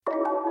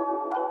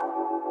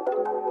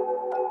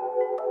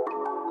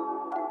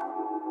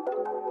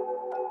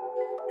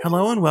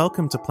Hello and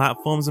welcome to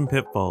Platforms and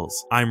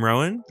Pitfalls. I'm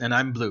Rowan, And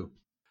I'm Blue.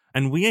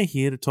 and we are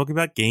here to talk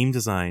about game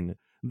design.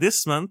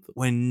 This month,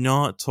 we're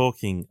not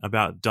talking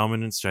about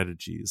dominant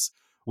strategies.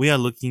 We are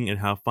looking at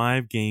how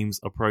 5 games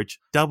approach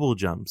double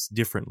jumps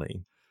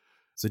differently.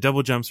 So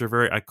double jumps are a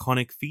very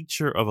iconic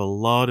feature of a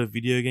lot of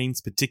video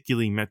games,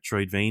 particularly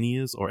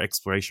Metroidvanias or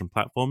exploration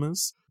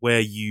platformers, where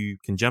you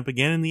can jump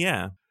again in the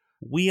air.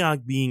 We are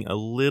being a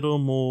little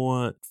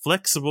more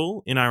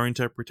flexible in our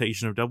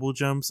interpretation of double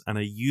jumps and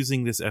are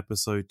using this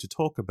episode to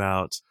talk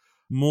about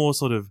more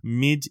sort of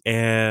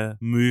mid-air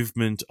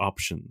movement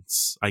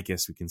options, I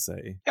guess we can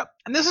say. Yep.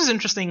 And this is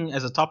interesting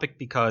as a topic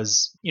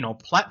because,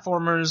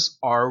 platformers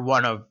are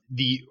one of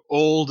the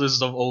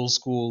oldest of old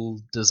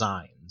school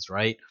designs,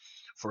 right?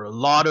 For a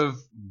lot of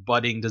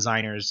budding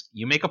designers,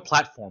 you make a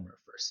platformer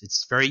first.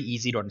 It's very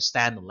easy to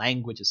understand. The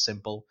language is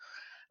simple.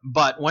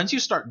 But once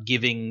you start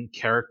giving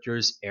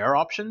characters air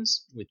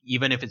options,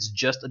 even if it's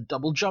just a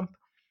double jump,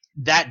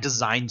 that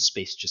design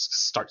space just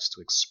starts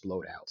to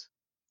explode out.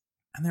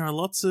 And there are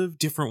lots of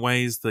different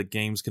ways that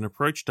games can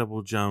approach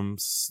double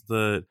jumps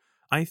that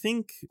I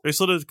think they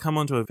sort of come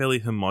onto a fairly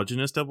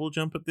homogenous double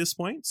jump at this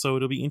point, so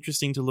it'll be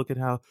interesting to look at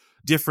how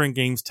different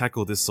games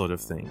tackle this sort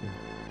of thing.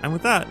 And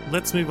with that,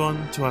 let's move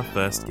on to our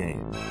first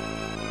game.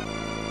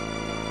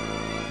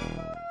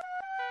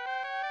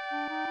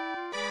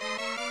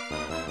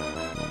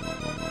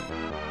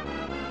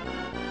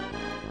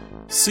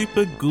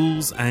 Super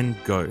Ghouls and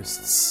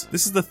Ghosts.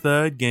 This is the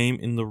third game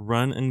in the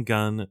run and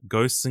gun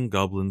Ghosts and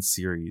Goblins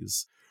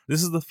series.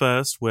 This is the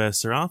first where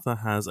Sir Arthur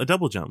has a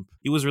double jump.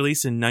 It was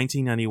released in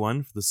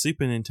 1991 for the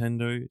Super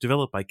Nintendo,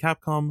 developed by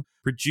Capcom,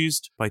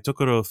 produced by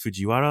Tokoro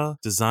Fujiwara,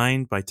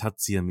 designed by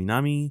Tatsuya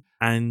Minami,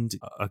 and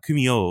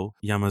Kumio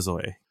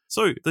Yamazoe.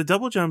 So, the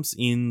double jumps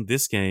in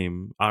this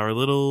game are a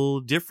little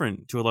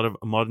different to a lot of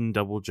modern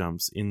double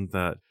jumps in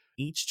that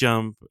each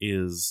jump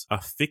is a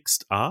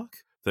fixed arc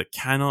that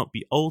cannot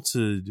be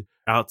altered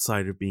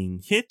outside of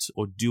being hit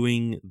or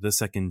doing the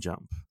second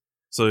jump.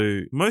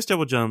 So most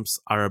double jumps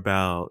are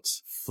about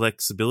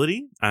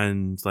flexibility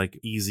and like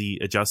easy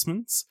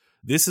adjustments.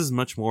 This is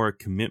much more a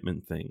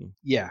commitment thing.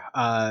 Yeah.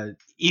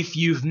 If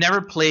you've never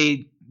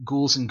played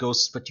Ghouls and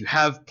Ghosts, but you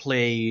have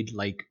played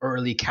like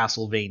early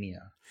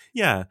Castlevania.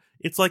 Yeah,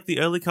 it's like the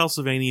early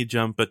Castlevania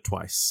jump, but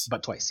twice.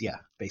 But twice, yeah,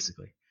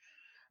 basically.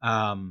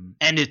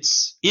 And it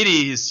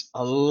is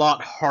a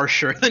lot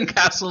harsher than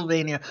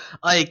Castlevania.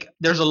 Like,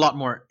 there's a lot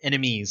more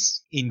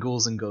enemies in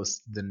Ghouls and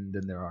Ghosts than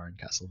there are in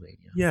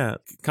Castlevania. Yeah,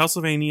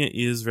 Castlevania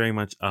is very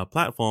much a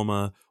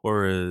platformer,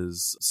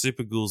 whereas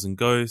Super Ghouls and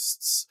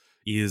Ghosts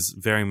is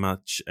very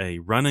much a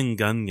run and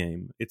gun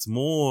game. It's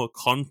more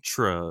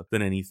Contra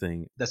than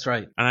anything. That's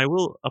right. And I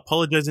will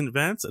apologize in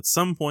advance. At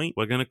some point,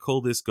 we're going to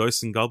call this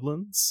Ghosts and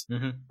Goblins,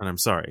 and I'm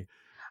sorry.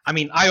 I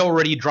mean, I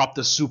already dropped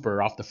the super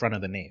off the front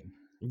of the name.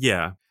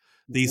 Yeah,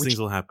 these things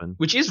will happen.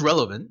 Which is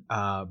relevant,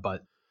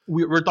 but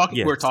we're talking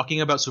Yes. We're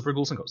talking about Super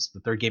Ghouls and Ghosts, the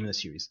third game in the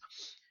series.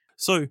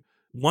 So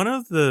one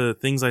of the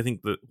things I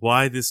think that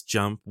why this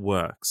jump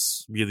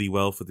works really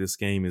well for this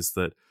game is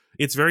that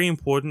it's very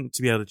important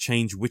to be able to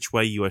change which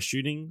way you are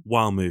shooting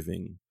while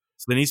moving.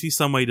 So there needs to be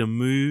some way to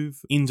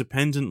move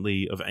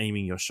independently of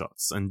aiming your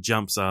shots, and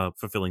jumps are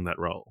fulfilling that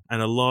role.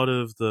 And a lot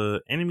of the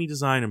enemy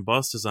design and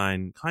boss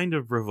design kind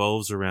of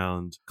revolves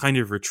around kind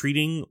of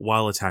retreating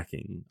while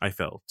attacking, I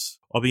felt.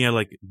 Or being able to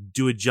like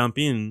do a jump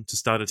in to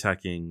start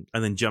attacking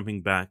and then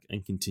jumping back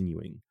and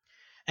continuing.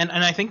 And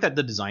I think that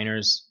the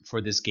designers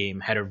for this game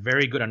had a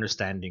very good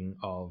understanding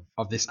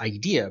of this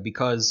idea,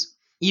 because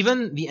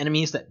even the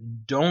enemies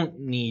that don't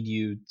need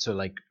you to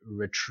like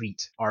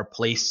retreat are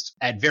placed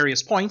at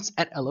various points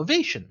at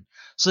elevation,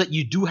 so that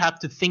you do have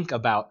to think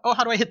about, oh,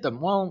 how do I hit them?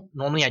 Well,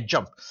 normally I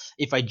jump.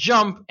 If I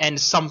jump and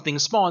something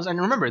spawns,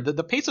 and remember,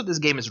 the pace of this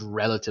game is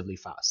relatively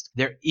fast.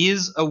 There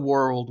is a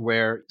world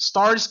where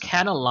stars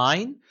can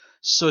align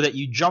so that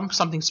you jump,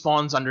 something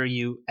spawns under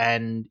you,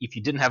 and if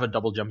you didn't have a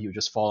double jump, you would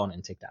just fall on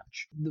and take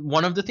damage.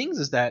 One of the things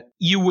is that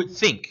you would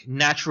think,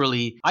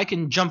 naturally, I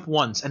can jump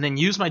once and then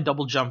use my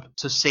double jump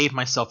to save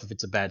myself if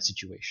it's a bad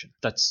situation.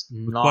 That's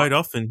not... Quite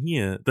often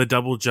here, the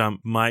double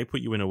jump might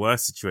put you in a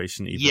worse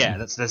situation even. Yeah,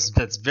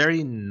 that's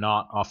very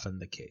not often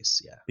the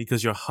case, yeah.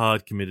 Because you're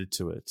hard committed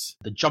to it.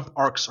 The jump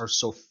arcs are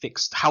so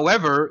fixed.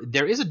 However,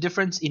 there is a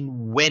difference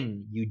in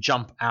when you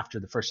jump after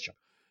the first jump.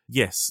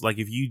 Yes, like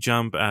if you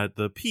jump at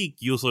the peak,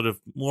 you'll sort of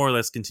more or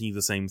less continue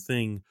the same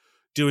thing.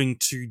 Doing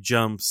 2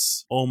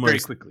 jumps almost very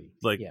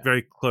quickly,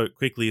 very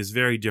quickly is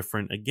very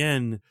different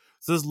again.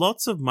 So there's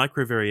lots of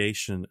micro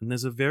variation, and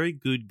there's a very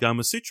good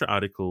Gamasutra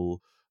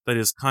article that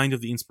is kind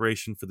of the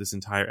inspiration for this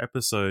entire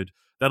episode.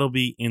 That'll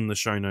be in the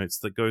show notes,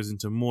 that goes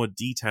into more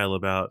detail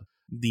about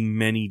the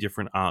many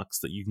different arcs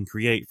that you can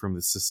create from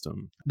this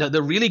system.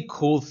 The really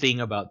cool thing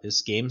about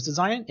this game's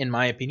design, in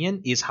my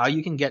opinion, is how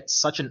you can get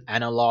such an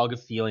analog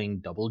feeling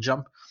double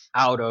jump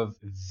out of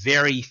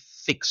very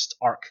fixed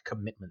arc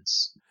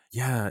commitments.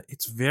 Yeah,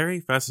 it's very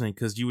fascinating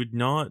because you would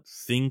not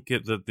think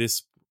that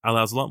this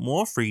allows a lot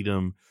more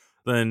freedom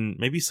than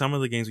maybe some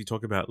of the games we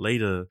talk about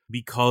later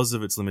because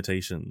of its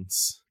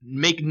limitations.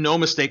 Make no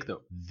mistake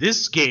though,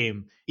 this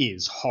game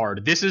is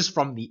hard. This is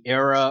from the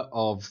era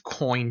of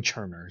coin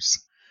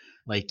churners.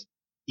 Like,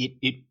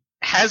 it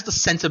has the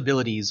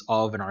sensibilities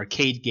of an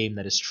arcade game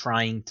that is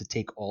trying to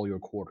take all your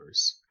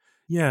quarters.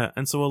 Yeah,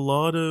 and so a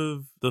lot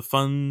of the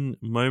fun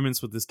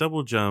moments with this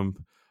double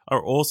jump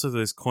are also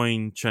those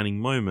coin churning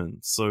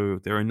moments. So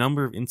there are a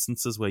number of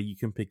instances where you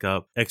can pick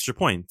up extra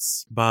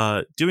points,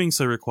 but doing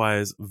so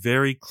requires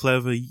very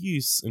clever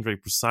use and very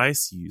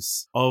precise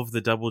use of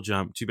the double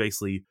jump to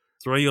basically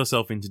throw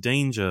yourself into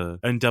danger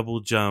and double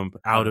jump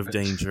out of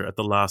danger at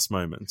the last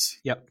moment.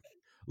 Yep.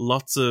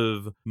 Lots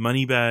of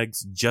money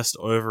bags just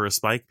over a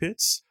spike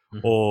pit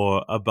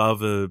or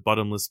above a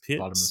bottomless pit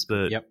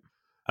that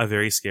are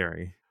very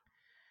scary.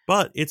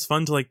 But it's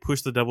fun to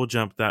push the double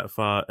jump that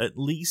far, at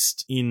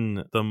least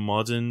in the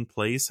modern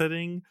play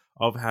setting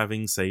of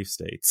having save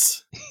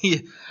states. Yeah.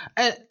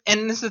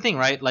 And this is the thing,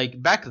 right?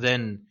 Like, back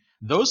then,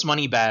 those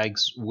money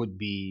bags would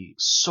be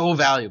so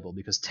valuable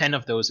because 10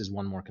 of those is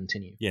one more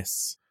continue.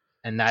 Yes.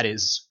 And that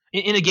is,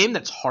 in a game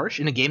that's harsh,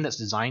 in a game that's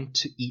designed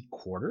to eat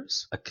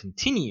quarters, a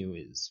continue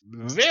is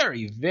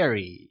very,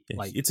 very,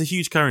 it's a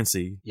huge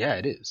currency. Yeah,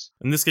 it is.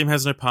 And this game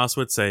has no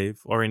password save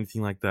or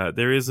anything like that.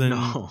 There is an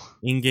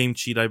in-game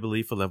cheat, I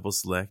believe, for level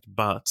select,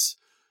 but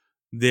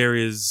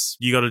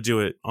you got to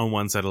do it on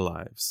one set of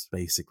lives,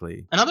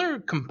 basically. Another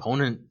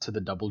component to the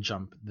double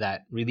jump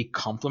that really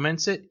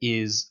complements it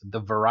is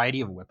the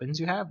variety of weapons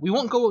you have. We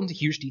won't go into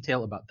huge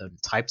detail about the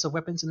types of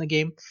weapons in the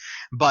game,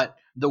 but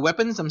the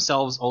weapons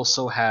themselves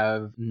also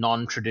have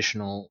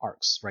non-traditional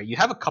arcs, right? You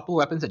have a couple of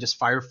weapons that just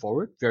fire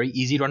forward, very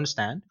easy to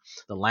understand,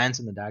 the lance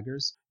and the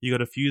daggers. You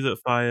got a few that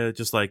fire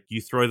just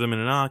you throw them in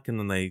an arc and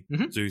then they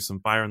do some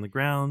fire on the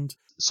ground.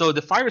 So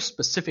the fire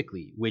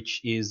specifically, which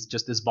is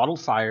just this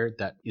bottled fire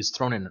that is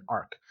thrown in an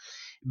arc.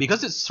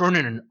 Because it's thrown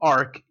in an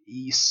arc,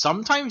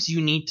 sometimes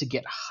you need to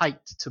get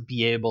height to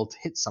be able to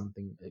hit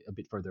something a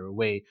bit further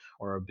away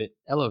or a bit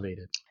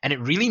elevated. And it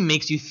really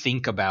makes you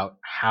think about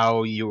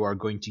how you are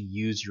going to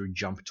use your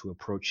jump to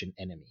approach an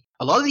enemy.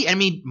 A lot of the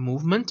enemy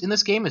movement in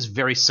this game is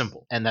very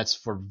simple, and that's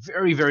for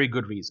very, very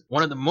good reason.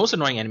 One of the most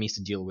annoying enemies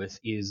to deal with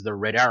is the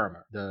red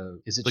armor.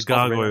 The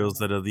gargoyles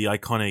that are the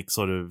iconic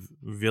sort of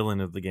villain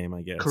of the game,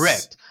 I guess.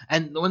 Correct.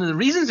 And one of the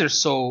reasons they're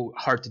so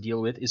hard to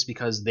deal with is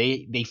because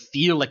they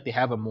feel like they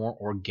have a more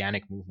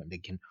organic movement. They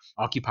can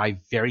occupy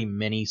very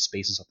many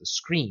spaces of the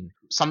screen,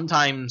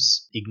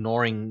 sometimes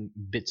ignoring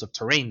bits of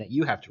terrain that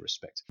you have to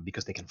respect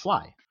because they can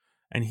fly.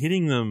 And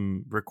hitting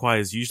them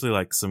requires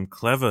usually some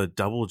clever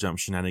double jump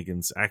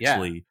shenanigans to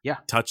actually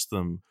touch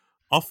them.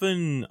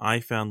 Often I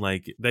found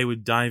they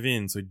would dive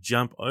in, so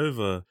jump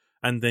over,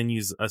 and then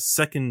use a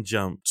second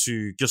jump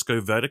to just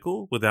go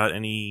vertical without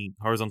any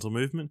horizontal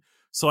movement,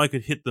 so I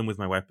could hit them with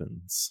my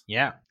weapons.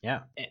 Yeah.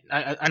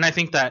 And I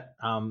think that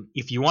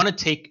if you want to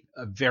take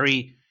a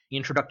very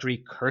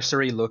introductory,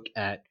 cursory look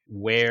at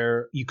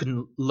where you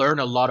can learn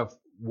a lot of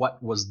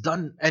what was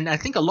done, and I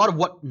think a lot of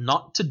what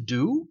not to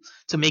do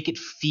to make it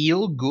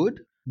feel good,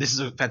 this is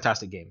a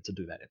fantastic game to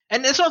do that in.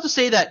 And it's not to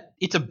say that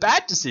it's a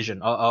bad decision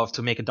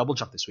to make a double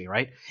jump this way,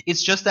 right?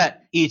 It's just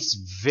that it's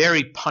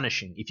very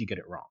punishing if you get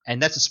it wrong. And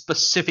that's a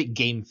specific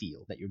game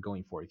feel that you're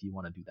going for if you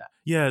want to do that.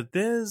 Yeah,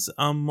 there's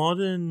a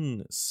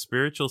modern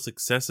spiritual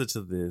successor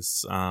to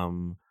this.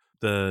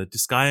 The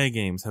Disgaea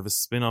games have a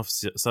spin-off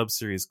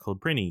sub-series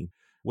called Prinny,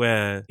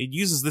 where it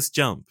uses this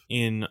jump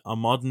in a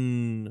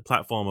modern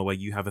platformer where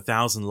you have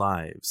 1,000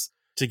 lives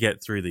to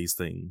get through these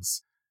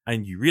things.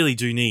 And you really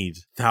do need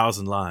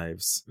 1,000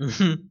 lives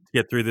to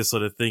get through this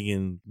sort of thing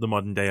in the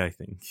modern day, I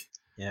think.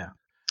 Yeah.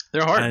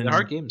 They're hard. They're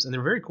hard games, and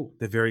they're very cool.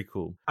 They're very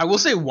cool. I will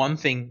say one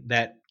thing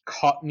that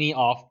caught me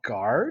off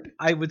guard,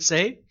 I would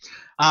say.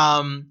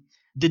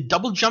 The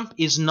double jump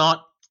is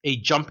not a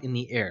jump in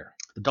the air.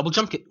 The double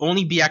jump can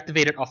only be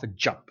activated off a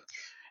jump.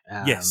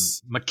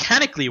 Yes.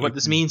 Mechanically, what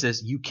this means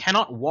is you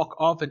cannot walk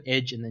off an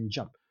edge and then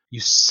jump. You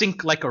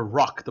sink like a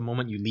rock the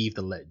moment you leave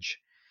the ledge.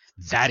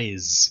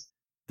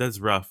 That's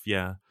rough,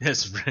 yeah.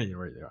 That's really,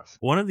 really rough.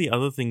 One of the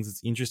other things that's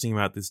interesting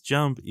about this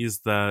jump is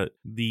that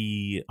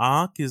the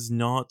arc is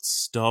not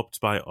stopped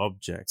by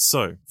objects.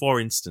 So, for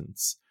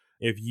instance,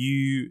 if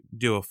you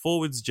do a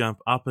forwards jump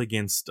up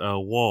against a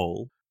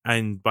wall,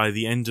 and by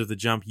the end of the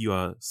jump you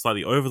are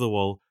slightly over the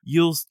wall,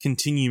 you'll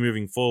continue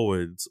moving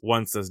forwards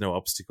once there's no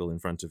obstacle in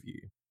front of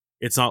you.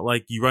 It's not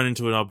like you run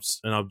into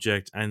an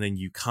object and then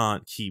you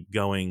can't keep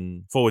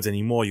going forwards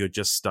anymore. You're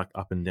just stuck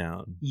up and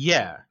down.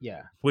 Yeah.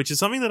 Which is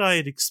something that I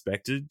had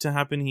expected to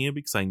happen here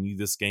because I knew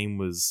this game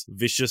was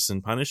vicious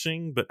and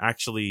punishing, but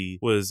actually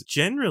was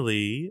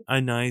generally a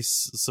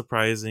nice,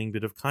 surprising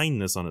bit of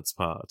kindness on its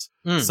part.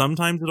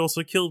 Sometimes it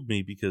also killed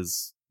me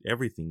because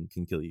everything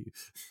can kill you.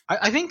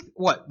 I think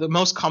the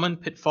most common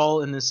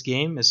pitfall in this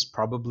game is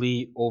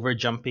probably over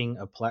jumping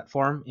a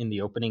platform in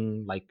the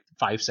opening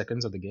 5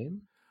 seconds of the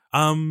game.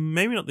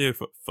 Maybe not the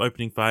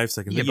opening 5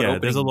 seconds, Yeah, but but yeah,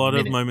 there's a opening lot of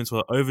minute. moments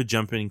where over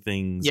jumping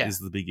things Yeah. is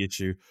the big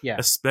issue. Yeah.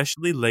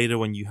 Especially later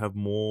when you have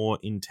more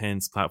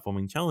intense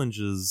platforming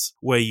challenges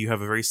where you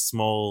have a very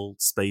small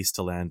space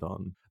to land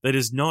on. That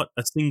is not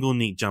a single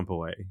neat jump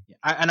away.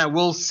 And I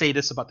will say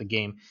this about the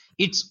game.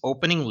 Its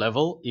opening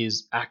level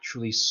is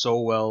actually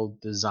so well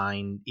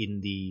designed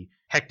in the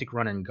hectic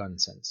run and gun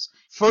sense.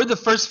 For the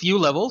first few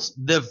levels,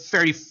 the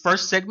very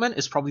first segment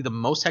is probably the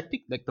most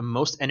hectic, like the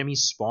most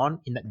enemies spawn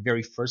in that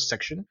very first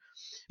section,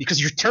 because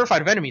you're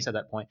terrified of enemies at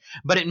that point.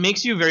 But it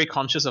makes you very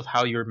conscious of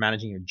how you're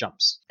managing your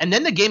jumps. And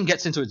then the game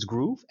gets into its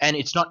groove, and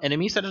it's not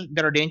enemies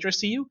that are dangerous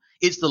to you,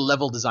 it's the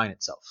level design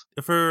itself.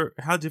 For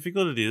how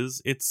difficult it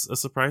is, it's a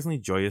surprisingly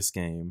joyous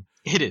game.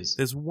 It is.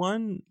 There's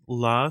one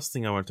last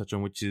thing I want to touch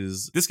on, which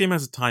is this game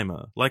has a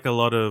timer, like a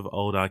lot of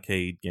old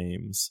arcade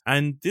games.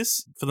 And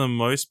this, for the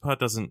most part,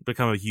 doesn't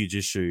become a huge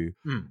issue.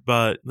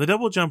 But the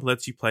double jump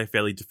lets you play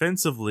fairly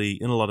defensively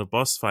in a lot of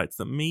boss fights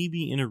that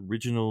maybe in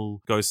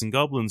original Ghosts and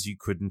Goblins you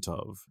couldn't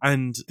have.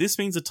 And this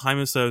means the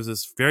timer serves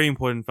this very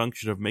important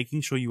function of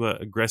making sure you are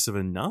aggressive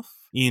enough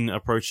in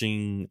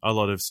approaching a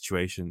lot of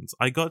situations.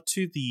 I got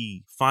to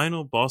the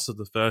final boss of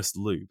the first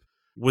loop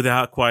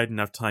without quite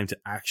enough time to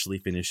actually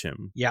finish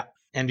him. Yeah,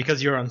 and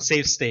because you're on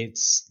save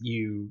states,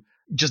 you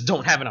just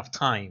don't have enough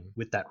time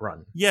with that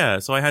run. Yeah,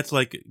 so I had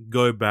to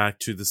go back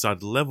to the start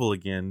of the level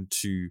again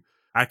to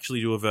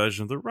actually do a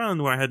version of the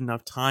run where I had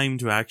enough time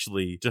to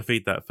actually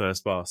defeat that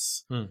first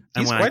boss. And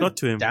He's when quite I got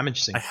to him,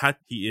 damage sink.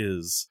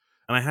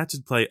 And I had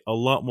to play a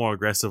lot more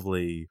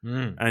aggressively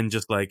and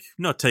just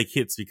not take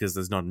hits because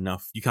there's not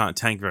enough. You can't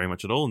tank very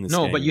much at all in this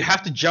game. No, but you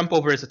have to jump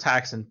over his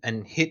attacks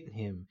and hit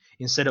him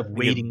instead of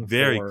waiting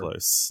very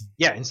close.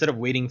 Yeah, instead of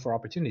waiting for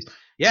opportunities.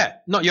 Yeah,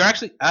 no, you're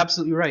actually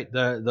absolutely right.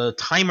 The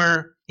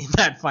timer in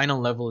that final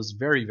level is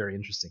very, very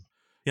interesting.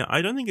 Yeah,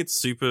 I don't think it's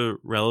super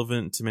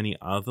relevant to many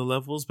other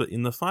levels, but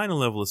in the final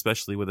level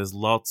especially, where there's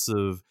lots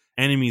of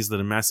enemies that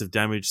are massive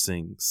damage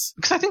sinks.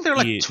 Because I think there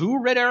are 2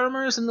 red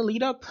armors in the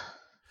lead up.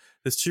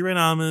 There's 2 red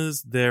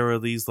armors. There are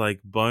these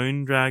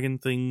bone dragon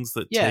things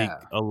that take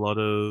a lot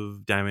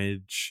of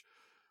damage.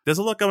 There's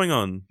a lot going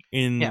on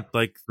in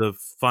the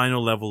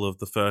final level of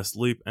the first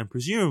loop, and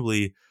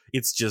presumably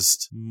it's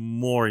just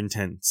more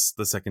intense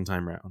the second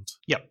time round.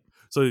 Yep.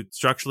 So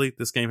structurally,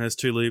 this game has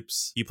 2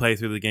 loops. You play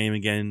through the game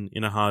again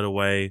in a harder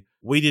way.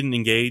 We didn't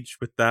engage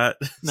with that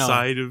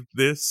side of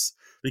this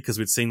because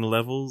we'd seen the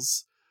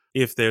levels.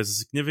 If there's a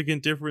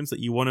significant difference that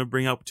you want to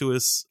bring up to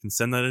us, you can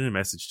send that in a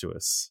message to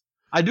us.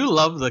 I do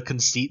love the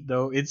conceit,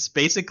 though. It's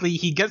basically,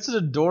 he gets to the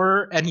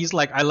door and he's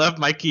like, I left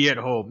my key at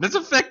home. That's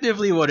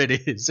effectively what it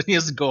is. He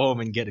has to go home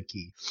and get a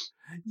key.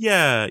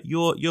 Yeah,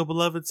 your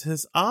beloved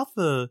says,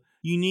 Arthur,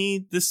 you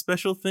need this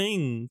special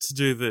thing to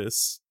do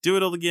this. Do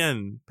it all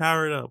again.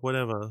 Power it up,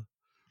 whatever.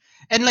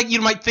 And you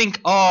might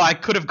think, oh, I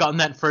could have gotten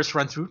that first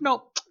run through.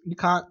 No, you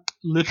can't.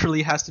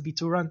 Literally has to be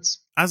 2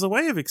 runs. As a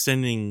way of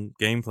extending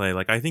gameplay,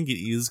 I think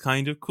it is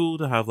kind of cool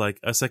to have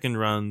a second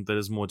run that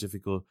is more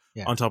difficult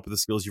on top of the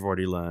skills you've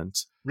already learned.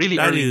 Really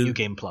early New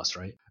Game Plus,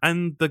 right?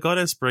 And the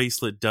Goddess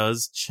Bracelet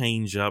does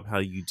change up how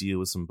you deal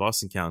with some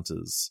boss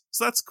encounters.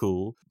 So that's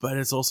cool, but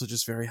it's also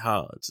just very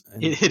hard.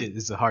 And it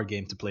is a hard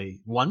game to play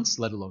once,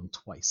 let alone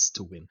twice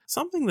to win.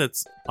 Something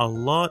that's a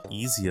lot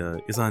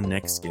easier is our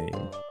next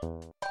game.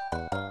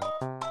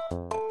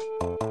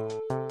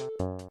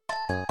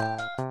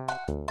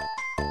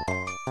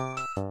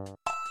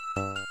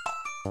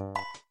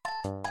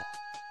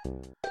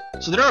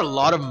 So there are a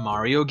lot of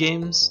Mario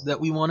games that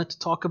we wanted to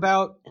talk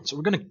about, and so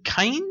we're going to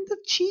kind of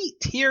cheat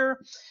here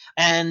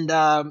and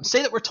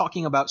say that we're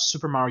talking about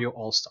Super Mario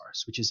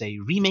All-Stars, which is a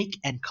remake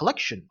and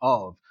collection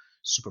of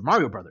Super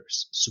Mario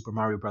Brothers, Super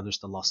Mario Brothers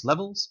The Lost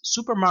Levels,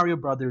 Super Mario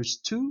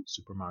Brothers 2,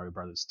 Super Mario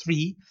Brothers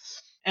 3,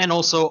 and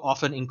also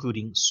often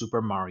including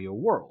Super Mario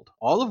World,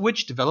 all of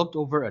which developed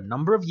over a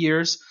number of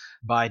years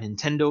by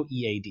Nintendo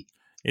EAD.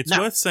 It's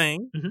worth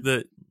saying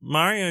that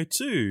Mario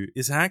 2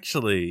 is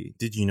actually,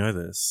 did you know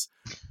this,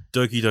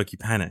 Doki Doki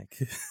Panic.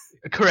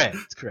 Correct.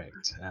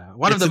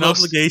 One of the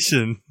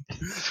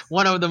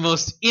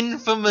most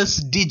infamous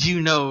did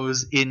you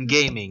knows in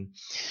gaming.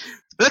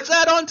 Let's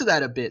add on to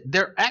that a bit.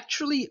 There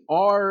actually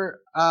are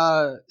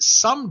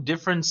some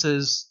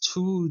differences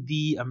to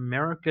the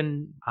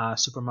American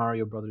Super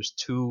Mario Brothers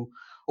 2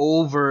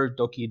 over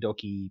Doki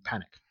Doki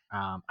Panic.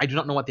 I do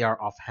not know what they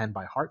are offhand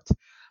by heart,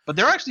 but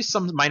there are actually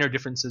some minor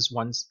differences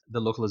once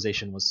the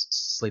localization was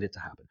slated to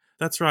happen.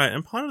 That's right,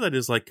 and part of that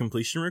is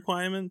completion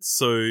requirements.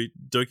 So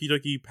Doki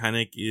Doki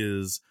Panic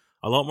is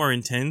a lot more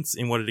intense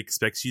in what it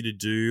expects you to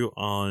do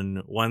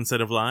on one set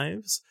of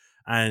lives,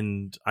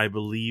 and I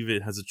believe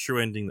it has a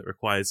true ending that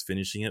requires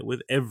finishing it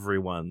with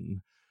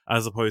everyone,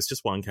 as opposed to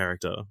just one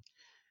character.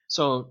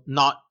 So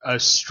not a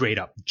straight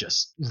up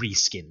just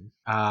reskin.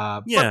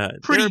 Yeah,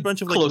 there are a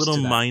bunch of little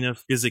minor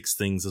physics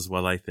things as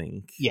well, I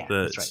think. Yeah,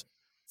 that's right.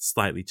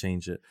 Slightly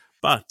change it.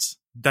 But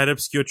that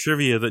obscure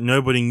trivia that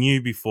nobody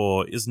knew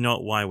before is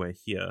not why we're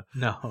here.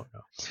 No.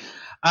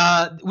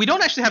 We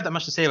don't actually have that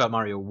much to say about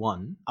Mario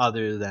 1,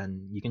 other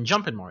than you can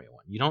jump in Mario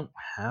 1. you don't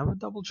have a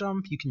double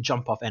jump, you can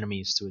jump off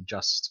enemies to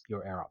adjust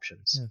your air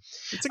options.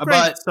 Yeah. It's a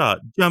great start.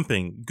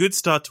 Jumping. Good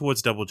start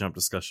towards double jump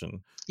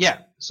discussion. Yeah.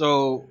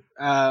 So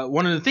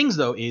one of the things,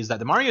 though, is that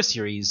the Mario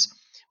series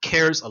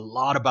cares a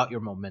lot about your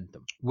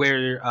momentum.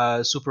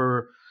 Where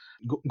Super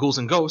Ghouls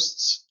and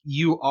Ghosts,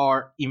 you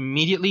are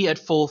immediately at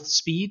full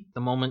speed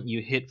the moment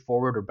you hit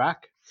forward or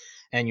back,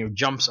 and your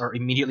jumps are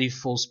immediately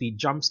full speed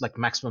jumps, like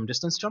maximum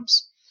distance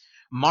jumps.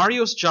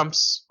 Mario's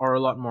jumps are a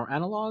lot more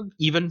analog,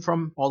 even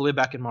from all the way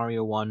back in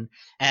Mario 1,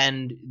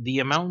 and the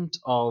amount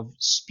of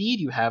speed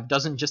you have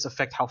doesn't just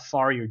affect how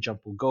far your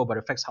jump will go, but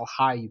affects how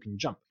high you can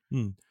jump.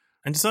 And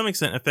to some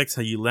extent affects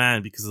how you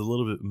land because there's a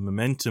little bit of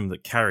momentum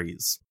that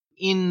carries.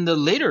 In the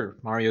later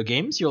Mario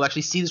games, you'll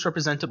actually see this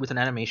represented with an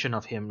animation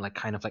of him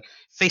kind of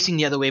facing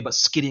the other way but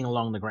skidding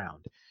along the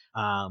ground,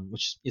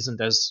 which isn't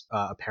as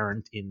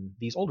apparent in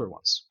these older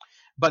ones.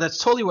 But that's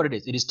totally what it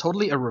is. It is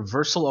totally a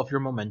reversal of your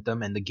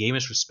momentum, and the game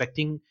is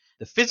respecting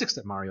the physics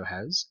that Mario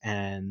has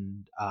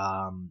and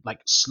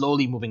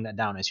slowly moving that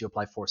down as you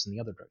apply force in the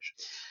other direction.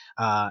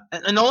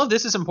 And all of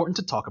this is important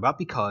to talk about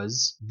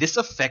because this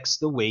affects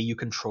the way you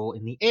control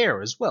in the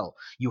air as well.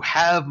 You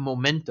have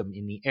momentum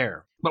in the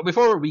air. But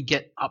before we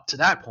get up to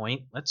that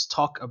point, let's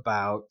talk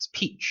about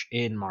Peach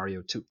in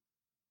Mario 2.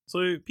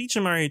 So Peach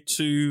in Mario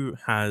 2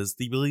 has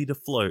the ability to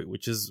float,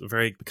 which has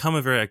become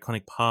a very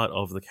iconic part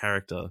of the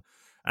character.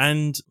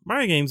 And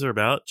Mario games are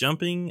about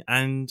jumping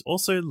and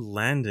also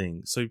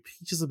landing. So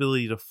Peach's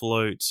ability to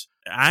float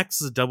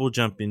acts as a double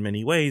jump in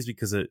many ways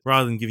because it,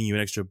 rather than giving you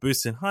an extra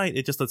boost in height,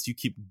 it just lets you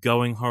keep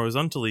going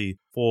horizontally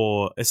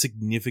for a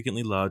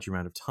significantly large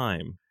amount of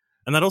time.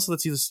 And that also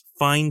lets you just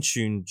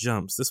fine-tune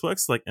jumps. This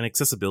works like an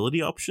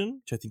accessibility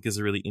option, which I think is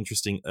a really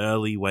interesting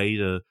early way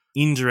to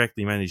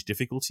indirectly manage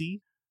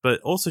difficulty. But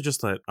also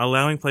just like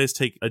allowing players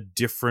have a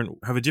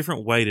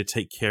different way to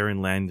take care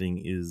in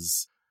landing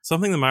is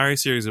something the Mario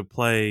series will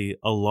play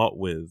a lot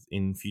with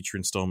in future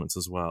installments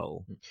as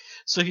well.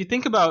 So if you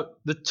think about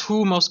the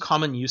two most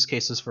common use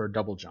cases for a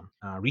double jump,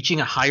 reaching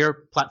a higher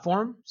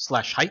platform /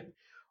 height,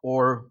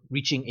 or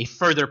reaching a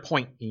further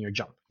point in your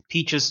jump.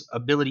 Peach's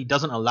ability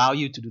doesn't allow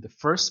you to do the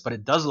first, but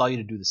it does allow you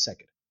to do the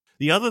second.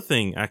 The other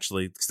thing,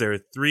 actually, because there are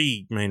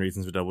three main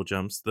reasons for double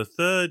jumps, the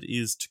third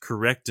is to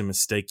correct a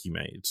mistake you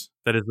made.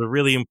 That is a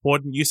really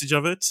important usage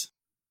of it.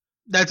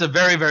 That's a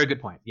very, very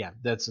good point. Yeah,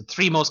 that's the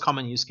three most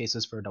common use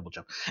cases for a double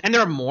jump. And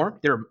there are more.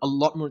 There's a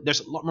lot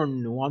more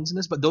nuance in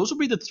this, but those would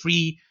be the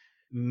three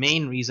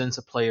main reasons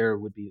a player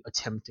would be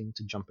attempting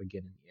to jump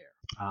again in the air.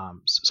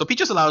 So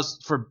Peaches allows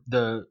for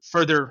the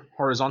further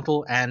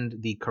horizontal and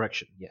the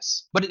correction,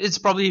 yes. But it's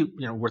probably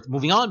worth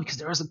moving on because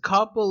there's a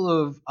couple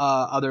of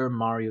other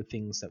Mario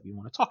things that we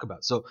want to talk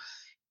about. So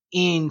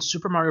in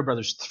Super Mario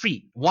Bros.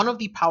 3, one of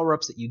the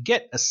power-ups that you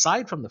get,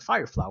 aside from the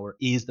Fire Flower,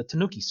 is the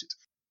Tanuki Suit.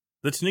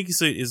 The Tanuki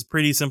Suit is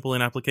pretty simple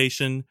in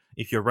application.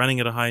 If you're running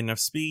at a high enough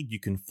speed, you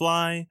can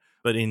fly.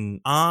 But in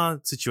our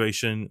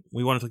situation,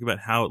 we want to talk about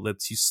how it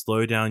lets you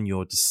slow down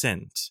your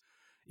descent.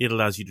 It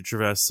allows you to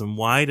traverse some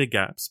wider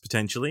gaps,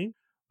 potentially.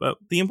 But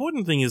the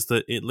important thing is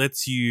that it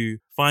lets you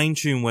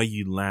fine-tune where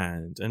you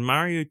land. And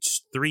Mario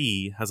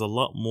 3 has a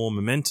lot more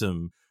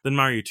momentum than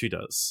Mario 2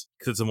 does,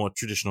 because it's a more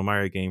traditional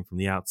Mario game from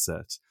the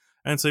outset.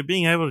 And so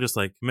being able to just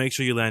make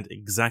sure you land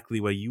exactly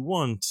where you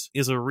want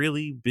is a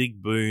really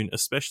big boon,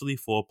 especially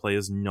for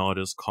players not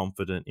as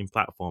confident in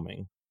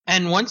platforming.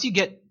 And once you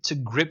get to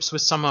grips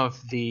with some of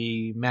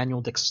the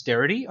manual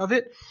dexterity of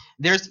it,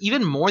 there's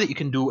even more that you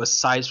can do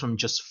aside from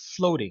just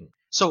floating.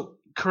 So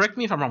correct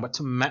me if I'm wrong,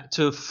 but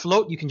to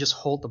float, you can just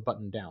hold the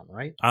button down,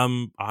 right?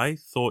 I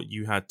thought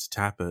you had to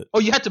tap it. Oh,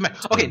 you had to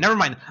mash. Okay, never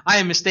mind. I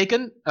am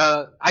mistaken.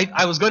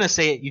 I was going to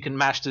say you can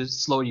mash to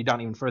slow you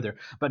down even further.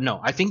 But no,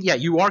 I think,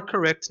 you are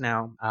correct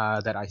now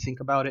that I think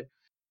about it.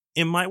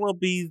 It might well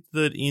be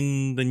that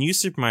in the new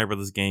Super Mario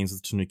Bros. Games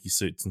with Tanuki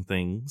Suits and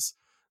things,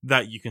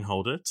 that you can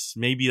hold it.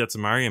 Maybe that's a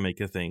Mario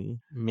Maker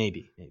thing.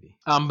 Maybe.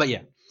 But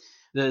yeah.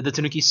 The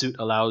Tanuki Suit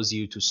allows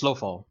you to slow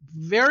fall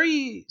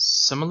very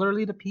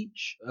similarly to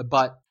Peach,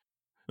 but...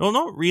 Well,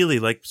 not really.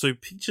 So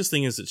Peach's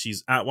thing is that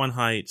she's at one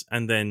height,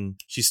 and then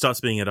she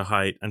starts being at a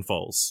height and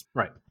falls.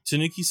 Right.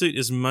 Tanuki Suit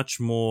is much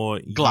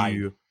more... Glide.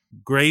 You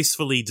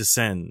gracefully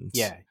descend.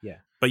 Yeah.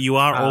 But you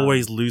are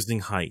always losing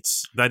height.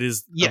 That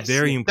is a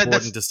very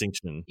important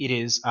distinction. It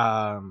is,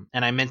 and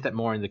I meant that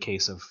more in the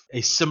case of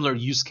a similar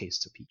use case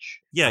to Peach.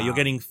 Yeah, you're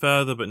getting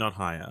further but not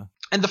higher.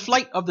 And the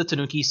flight of the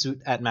Tanuki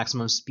Suit at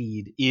maximum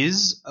speed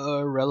is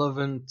a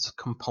relevant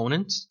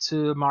component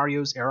to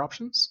Mario's air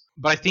options.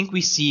 But I think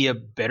we see a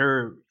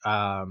better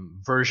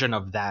version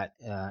of that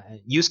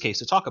use case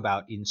to talk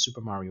about in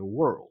Super Mario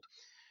World,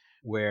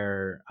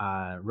 where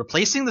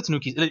replacing the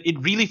Tanuki... It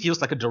really feels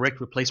like a direct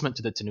replacement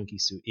to the Tanuki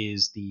Suit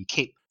is the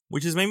cape.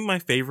 Which is maybe my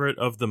favorite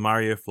of the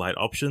Mario flight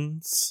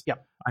options. Yeah.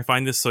 I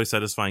find this so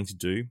satisfying to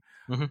do.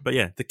 Mm-hmm. But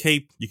yeah, the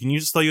cape, you can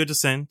use to slow your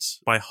descent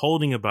by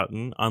holding a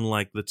button,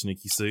 unlike the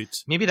Tanuki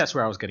Suit. Maybe that's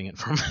where I was getting it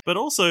from. But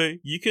also,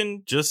 you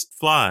can just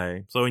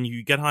fly. So when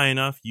you get high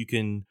enough, you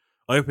can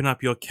open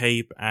up your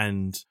cape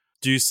and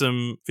do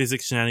some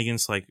physics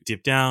shenanigans like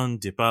dip down,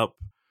 dip up,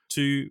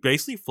 to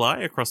basically fly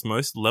across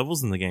most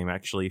levels in the game,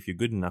 actually, if you're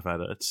good enough at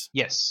it.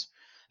 Yes.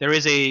 There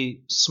is a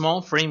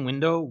small frame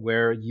window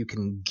where you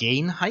can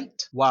gain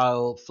height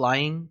while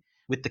flying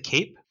with the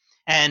cape,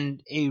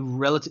 and a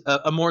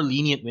more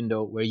lenient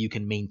window where you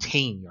can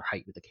maintain your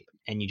height with the cape,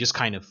 and you just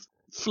kind of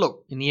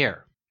float in the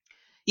air.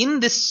 In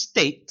this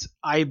state,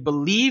 I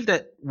believe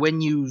that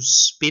when you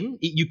spin,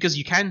 because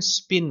you can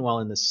spin while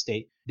in this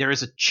state, there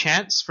is a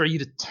chance for you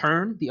to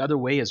turn the other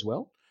way as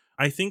well.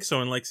 I think so,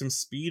 and like some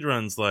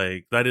speedruns,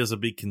 like that is a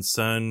big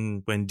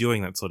concern when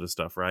doing that sort of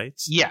stuff, right?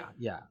 Yeah.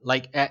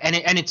 Like, and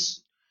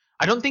it's.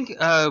 I don't think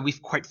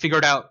we've quite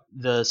figured out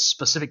the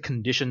specific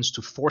conditions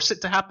to force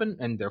it to happen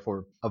and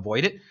therefore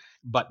avoid it.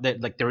 But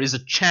there is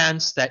a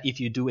chance that if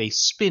you do a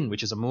spin,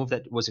 which is a move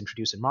that was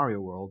introduced in Mario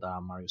World,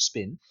 Mario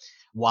Spin,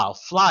 while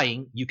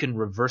flying, you can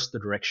reverse the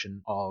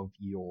direction of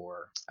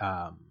your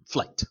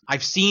flight.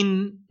 I've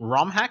seen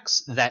ROM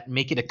hacks that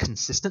make it a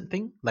consistent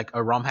thing, like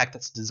a ROM hack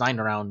that's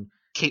designed around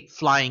cape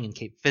flying and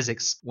cape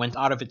physics went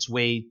out of its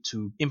way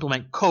to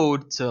implement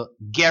code to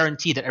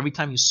guarantee that every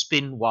time you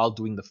spin while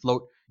doing the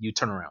float, you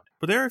turn around.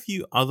 But there are a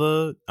few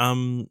other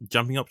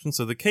jumping options.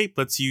 So the cape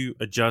lets you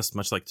adjust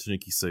much like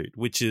Tanuki Suit,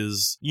 which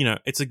is,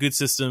 it's a good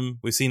system.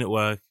 We've seen it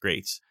work.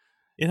 Great.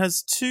 It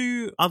has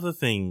two other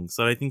things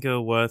that I think are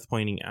worth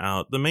pointing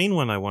out. The main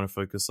one I want to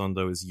focus on,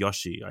 though, is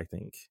Yoshi, I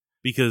think.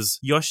 Because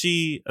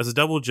Yoshi, as a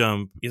double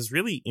jump, is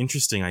really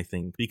interesting, I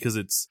think, because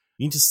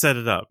you need to set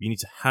it up. You need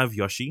to have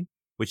Yoshi,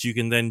 which you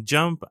can then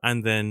jump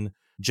and then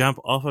jump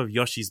off of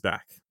Yoshi's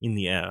back in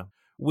the air,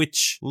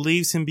 which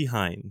leaves him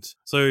behind.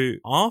 So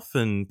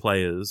often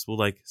players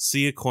will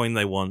see a coin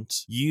they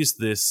want, use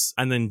this,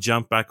 and then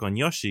jump back on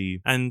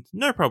Yoshi, and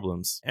no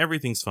problems.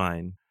 Everything's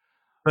fine.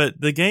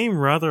 But the game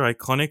rather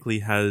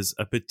iconically has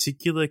a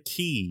particular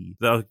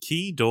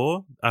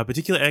a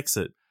particular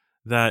exit,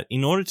 that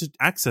in order to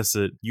access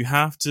it, you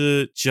have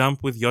to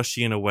jump with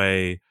Yoshi in a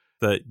way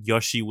that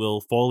Yoshi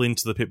will fall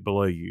into the pit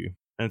below you.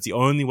 And it's the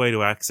only way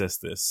to access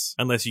this,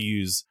 unless you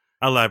use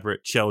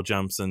elaborate shell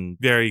jumps and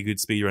very good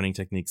speedrunning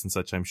techniques and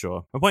such, I'm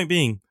sure. My point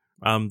being,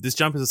 this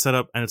jump is a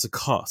setup and it's a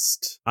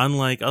cost.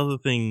 Unlike other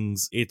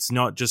things, it's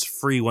not just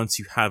free once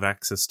you have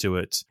access to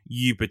it.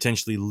 You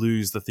potentially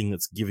lose the thing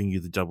that's giving you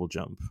the double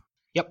jump.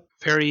 Yep,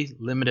 very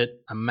limited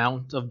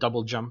amount of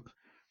double jump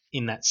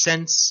in that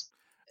sense.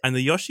 And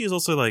the Yoshi is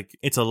also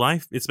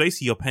it's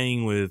basically you're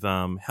paying with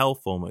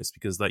health almost,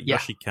 because that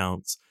Yoshi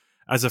counts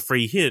as a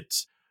free hit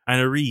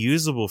and a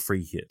reusable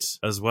free hit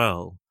as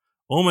well.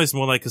 Almost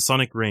more like a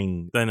Sonic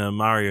ring than a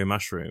Mario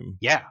mushroom.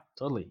 Yeah,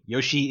 totally.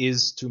 Yoshi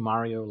is to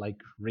Mario like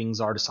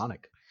rings are to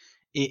Sonic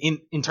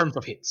in terms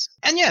of hits.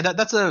 And yeah,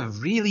 that's a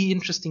really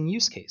interesting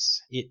use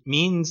case. It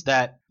means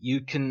that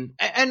you can...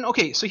 And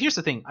okay, so here's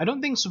the thing. I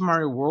don't think Super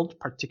Mario World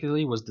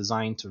particularly was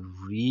designed to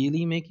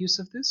really make use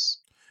of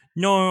this.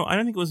 No, I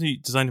don't think it was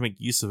designed to make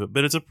use of it,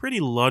 but it's a pretty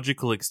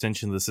logical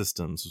extension of the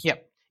systems.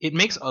 Yep. It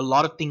makes a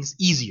lot of things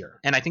easier.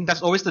 And I think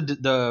that's always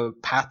the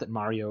path that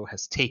Mario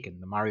has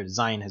taken. The Mario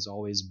design has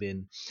always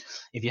been,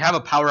 if you have a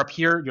power-up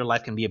here, your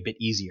life can be a bit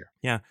easier.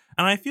 Yeah,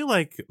 and I feel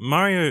like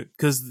Mario,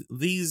 because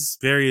these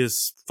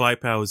various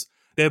flight powers,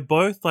 they're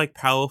both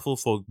powerful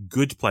for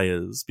good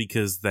players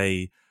because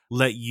they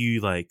let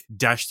you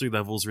dash through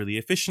levels really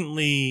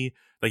efficiently,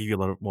 they give you a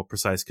lot more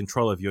precise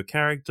control of your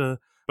character,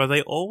 but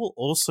they all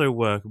also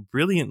work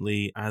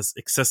brilliantly as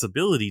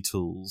accessibility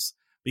tools,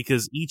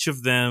 because each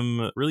of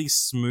them really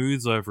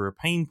smooths over a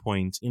pain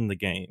point in the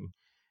game.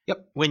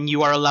 Yep. When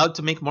you are allowed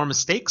to make more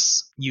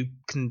mistakes, you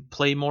can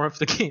play more of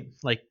the game.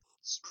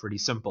 It's pretty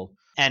simple.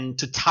 And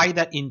to tie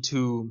that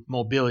into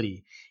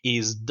mobility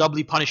is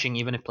doubly punishing,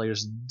 even if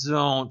players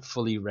don't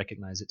fully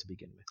recognize it to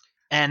begin with.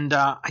 And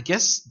I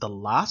guess the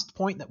last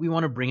point that we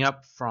want to bring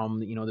up from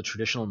the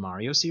traditional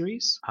Mario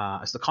series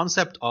is the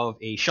concept of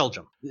a shell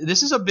jump.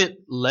 This is a bit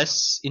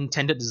less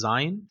intended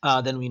design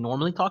than we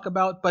normally talk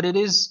about, but it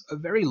is a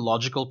very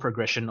logical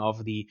progression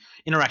of the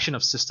interaction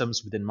of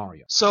systems within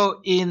Mario.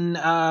 So in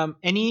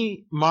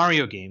any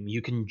Mario game,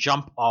 you can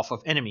jump off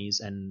of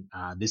enemies, and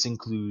this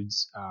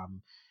includes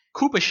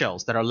Koopa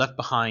shells that are left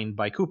behind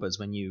by Koopas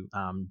when you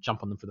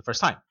jump on them for the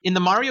first time. In the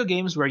Mario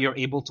games where you're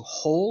able to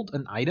hold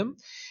an item,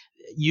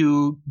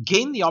 you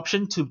gain the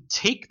option to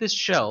take this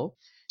shell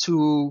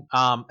to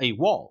a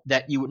wall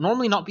that you would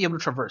normally not be able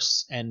to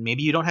traverse. And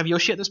maybe you don't have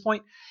Yoshi at this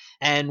point.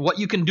 And what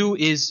you can do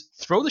is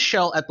throw the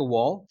shell at the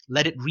wall,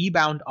 let it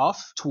rebound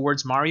off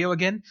towards Mario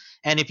again.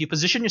 And if you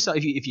position yourself,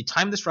 if you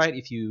time this right,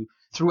 if you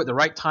threw at the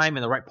right time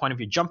and the right point of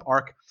your jump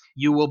arc,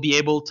 you will be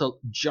able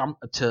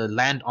to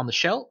land on the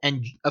shell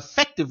and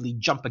effectively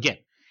jump again.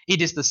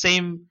 It is the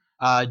same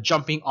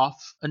jumping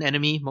off an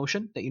enemy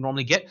motion that you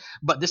normally get,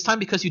 but this time,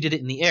 because you did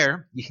it in the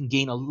air, you can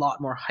gain a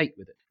lot more height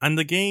with it. And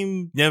the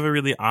game never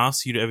really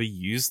asks you to ever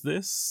use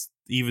this,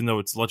 even though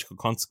it's a logical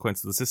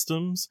consequence of the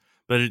systems,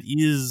 but it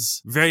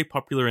is very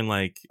popular in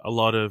a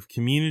lot of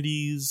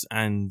communities,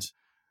 and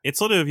it's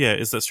sort of,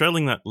 is that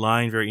straddling that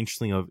line very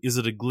interesting of, is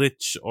it a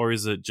glitch or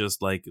is it just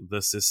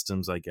the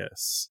systems, I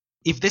guess?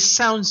 If this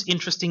sounds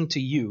interesting to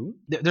you,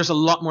 there's a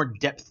lot more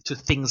depth to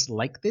things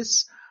like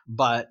this.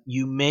 but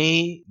you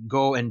may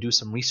go and do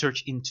some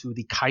research into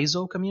the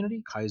Kaizo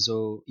community.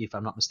 Kaizo, if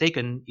I'm not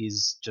mistaken,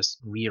 is just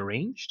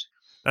rearranged.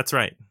 That's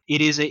right.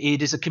 It is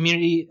a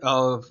community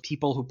of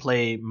people who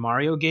play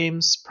Mario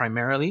games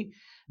primarily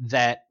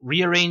that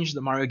rearrange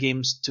the Mario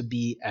games to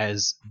be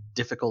as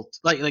difficult,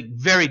 like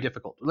very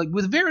difficult, like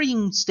with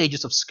varying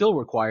stages of skill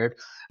required,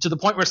 to the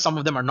point where some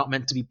of them are not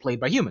meant to be played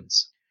by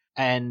humans.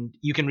 And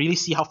you can really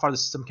see how far the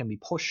system can be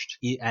pushed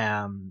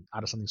out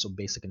of something so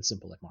basic and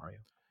simple like Mario.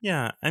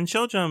 Yeah, and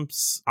shell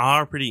jumps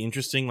are pretty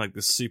interesting, like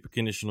the super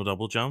conditional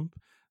double jump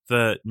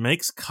that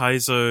makes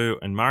Kaizo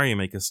and Mario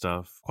Maker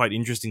stuff quite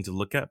interesting to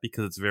look at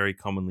because it's very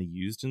commonly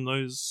used in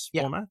those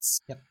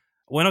formats. Yep.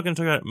 We're not going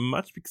to talk about it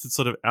much because it's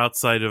sort of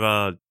outside of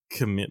our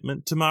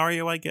commitment to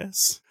Mario, I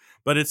guess.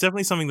 But it's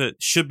definitely something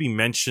that should be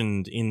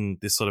mentioned in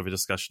this sort of a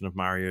discussion of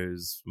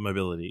Mario's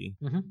mobility.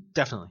 Mm-hmm,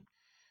 definitely.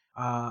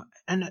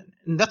 And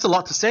that's a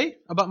lot to say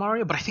about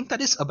Mario, but I think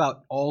that is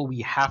about all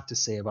we have to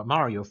say about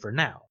Mario for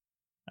now.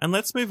 And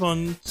let's move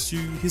on to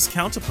his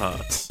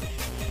counterpart.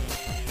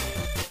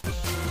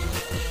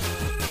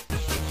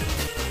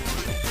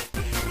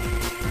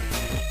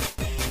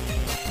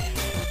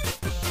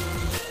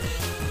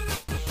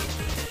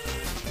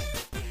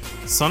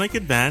 Sonic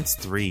Advance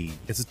 3.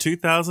 It's a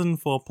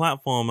 2004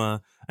 platformer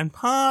and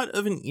part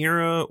of an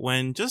era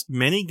when just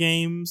many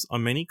games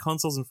on many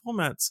consoles and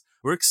formats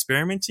were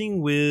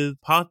experimenting with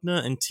partner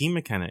and team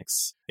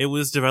mechanics. It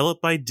was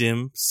developed by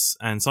Dimps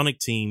and Sonic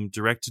Team,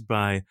 directed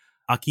by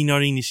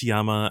Akinori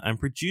Nishiyama, and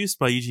produced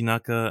by Yuji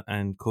Naka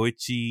and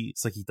Koichi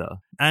Sakita.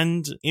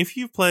 And if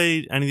you've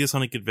played any of the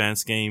Sonic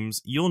Advance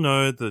games, you'll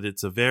know that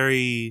it's a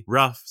very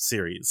rough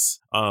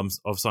series of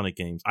Sonic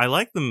games. I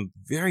like them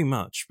very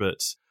much, but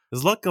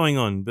there's a lot going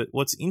on. But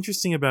what's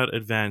interesting about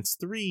Advance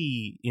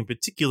 3 in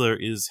particular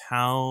is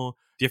how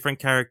different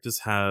characters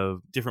have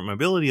different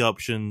mobility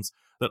options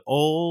that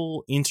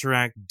all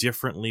interact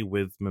differently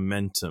with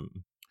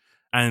momentum.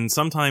 And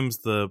sometimes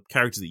the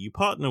characters that you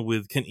partner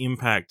with can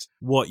impact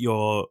what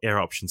your air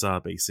options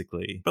are,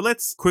 basically. But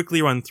let's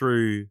quickly run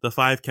through the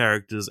 5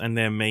 characters and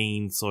their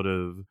main sort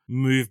of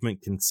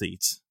movement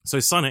conceit. So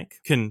Sonic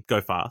can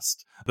go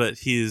fast, but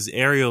his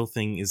aerial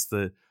thing is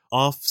that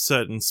off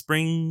certain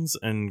springs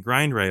and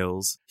grind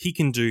rails, he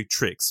can do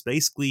tricks.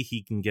 Basically,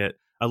 he can get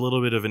a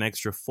little bit of an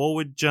extra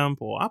forward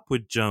jump or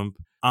upward jump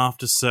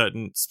after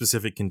certain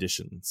specific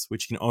conditions,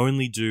 which he can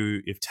only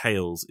do if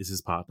Tails is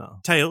his partner.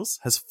 Tails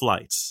has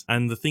flight,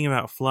 and the thing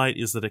about flight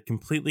is that it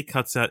completely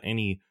cuts out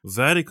any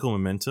vertical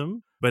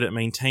momentum, but it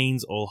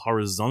maintains all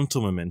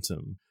horizontal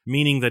momentum,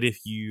 meaning that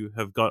if you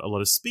have got a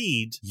lot of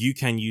speed, you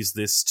can use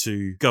this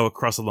to go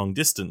across a long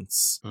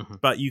distance,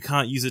 but you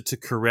can't use it to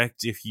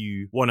correct if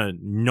you want to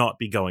not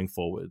be going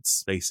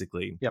forwards,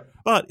 basically. Yep.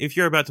 But if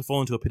you're about to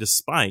fall into a pit of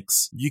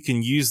spikes, you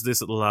can use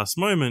this at the last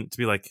moment to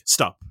be like,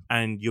 stop,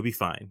 and you'll be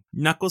fine.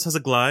 Knuckles has a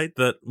glide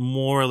that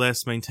more or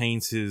less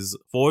maintains his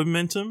forward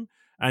momentum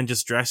and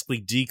just drastically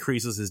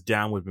decreases his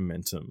downward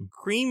momentum.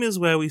 Cream is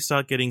where we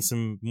start getting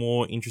some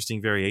more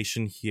interesting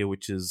variation here,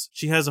 which is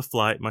she has a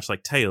flight much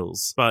like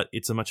Tails, but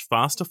it's a much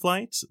faster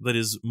flight that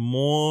is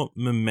more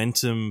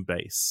momentum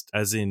based,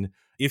 as in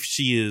if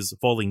she is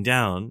falling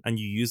down and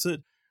you use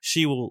it,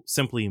 she will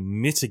simply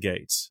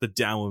mitigate the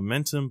downward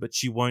momentum, but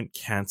she won't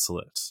cancel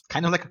it.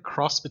 Kind of like a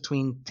cross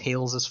between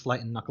Tails'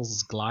 flight and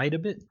Knuckles' glide a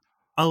bit?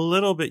 A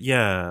little bit,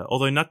 yeah.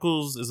 Although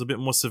Knuckles is a bit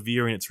more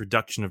severe in its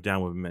reduction of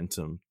downward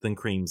momentum than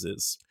Cream's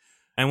is.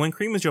 And when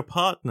Cream is your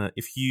partner,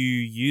 if you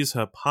use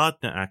her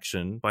partner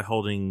action by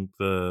holding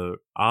the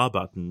R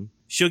button,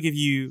 she'll give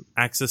you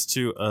access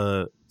to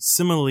a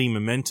similarly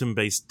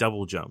momentum-based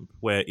double jump,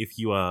 where if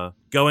you are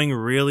going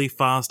really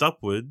fast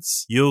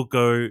upwards, you'll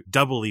go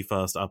doubly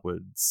fast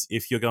upwards.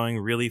 If you're going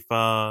really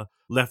far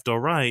left or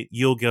right,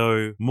 you'll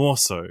go more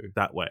so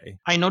that way.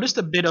 I noticed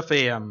a bit of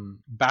a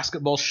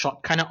basketball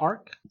shot kind of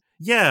arc.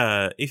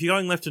 Yeah, if you're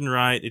going left and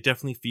right, it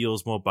definitely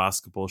feels more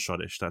basketball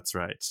shot-ish, that's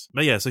right.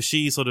 But yeah, so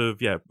she sort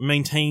of,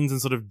 maintains and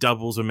sort of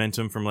doubles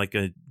momentum from like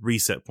a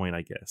reset point,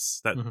 I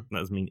guess. That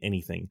doesn't mean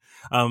anything.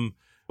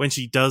 When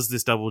she does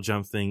this double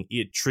jump thing,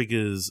 it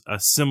triggers a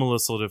similar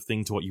sort of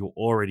thing to what you're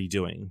already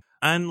doing.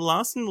 And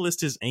last in the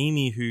list is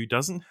Amy, who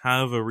doesn't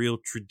have a real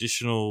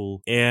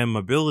traditional air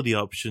mobility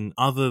option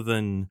other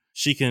than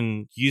she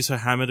can use her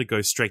hammer to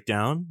go straight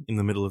down in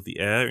the middle of the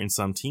air in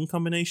some team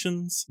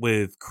combinations.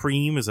 With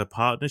Cream as a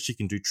partner, she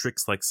can do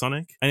tricks like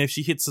Sonic. And if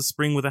she hits a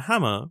spring with a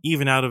hammer,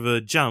 even out of a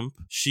jump,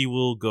 she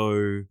will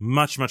go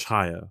much, much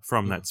higher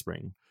from that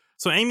spring.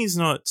 So Amy's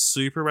not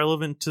super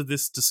relevant to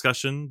this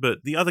discussion,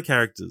 but the other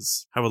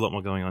characters have a lot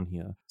more going on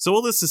here. So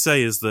all this to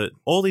say is that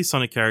all these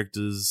Sonic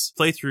characters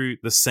play through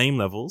the same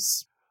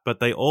levels, but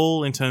they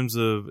all, in terms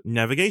of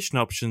navigation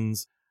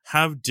options,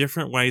 have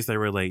different ways they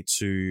relate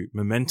to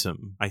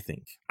momentum, I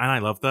think. And I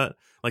love that.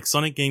 Like,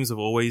 Sonic games have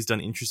always done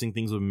interesting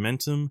things with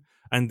momentum,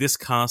 and this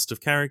cast of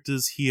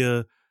characters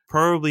here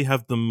probably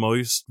have the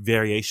most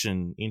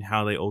variation in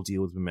how they all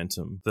deal with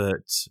momentum.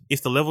 That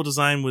if the level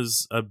design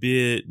was a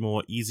bit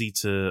more easy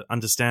to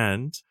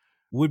understand,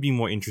 would be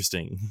more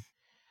interesting.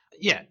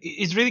 Yeah,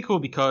 it's really cool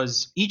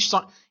because each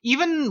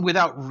even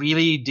without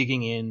really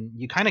digging in,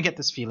 you kind of get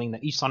this feeling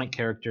that each Sonic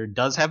character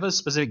does have a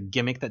specific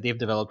gimmick that they've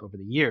developed over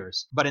the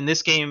years. But in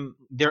this game,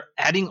 they're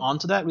adding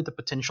onto that with a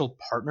potential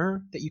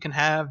partner that you can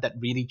have that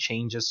really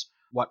changes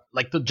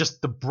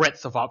just the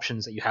breadth of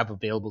options that you have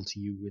available to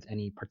you with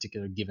any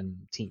particular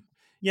given team.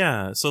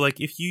 Yeah, so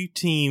like if you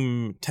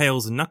team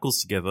Tails and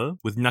Knuckles together,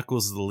 with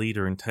Knuckles as the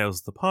leader and Tails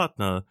as the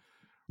partner,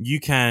 you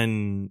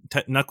can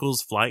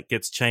Knuckles' flight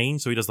gets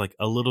changed, so he does like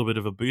a little bit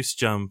of a boost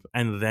jump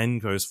and then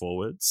goes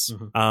forwards.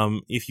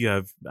 If you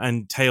have,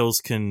 and Tails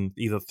can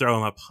either throw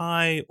him up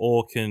high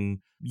or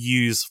can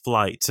use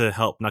flight to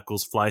help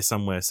Knuckles fly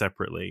somewhere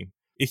separately.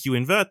 If you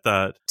invert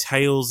that,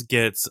 Tails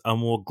gets a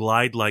more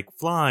glide-like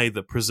fly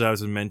that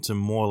preserves momentum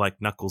more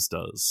like Knuckles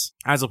does,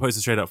 as opposed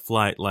to straight-up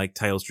flight like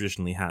Tails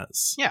traditionally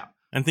has. Yeah.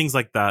 And things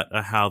like that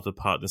are how the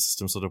partner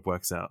system sort of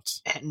works out.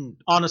 And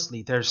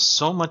honestly, there's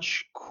so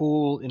much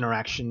cool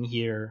interaction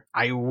here.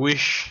 I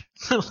wish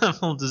the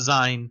level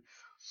design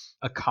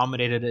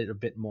accommodated it a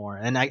bit more.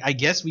 And I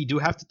guess we do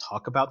have to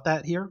talk about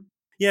that here.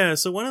 Yeah,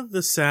 so one of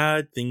the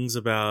sad things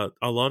about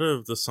a lot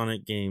of the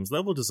Sonic games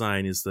level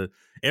design is that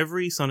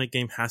every Sonic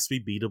game has to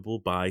be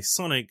beatable by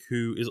Sonic,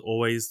 who is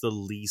always the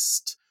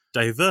least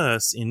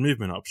diverse in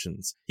movement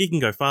options. He can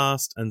go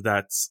fast, and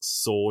that's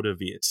sort of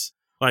it.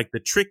 Like, the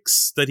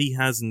tricks that he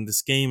has in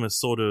this game are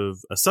sort of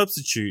a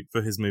substitute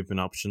for his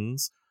movement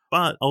options,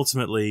 but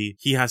ultimately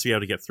he has to be able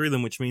to get through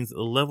them, which means that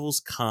the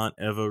levels can't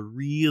ever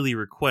really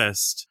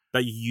request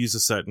that you use a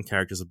certain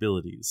character's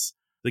abilities.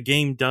 The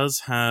game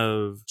does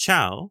have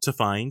Chow to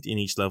find in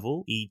each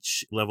level.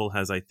 Each level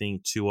has, I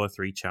think, 2 or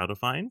 3 Chow to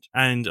find.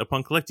 And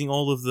upon collecting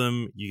all of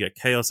them, you get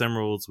Chaos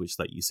Emeralds, which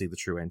let you see the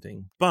true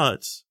ending.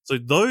 But, so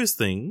those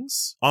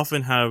things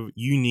often have,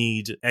 you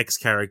need X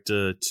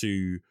character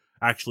to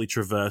actually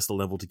traverse the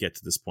level to get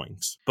to this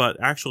point. But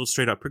actual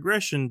straight up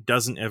progression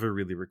doesn't ever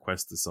really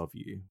request this of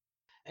you.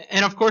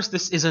 And of course,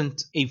 this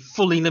isn't a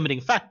fully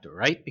limiting factor,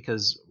 right?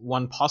 Because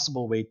one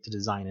possible way to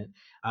design it,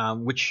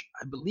 which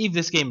I believe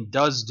this game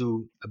does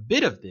do a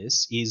bit of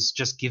this, is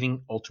just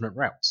giving alternate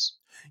routes.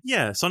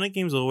 Yeah, Sonic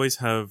games always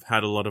have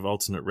had a lot of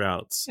alternate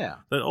routes. Yeah.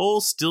 That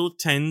all still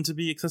tend to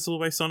be accessible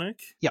by Sonic.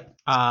 Yep.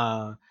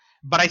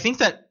 But I think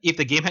that if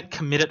the game had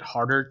committed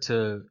harder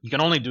to, you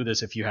can only do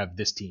this if you have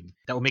this team,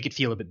 that would make it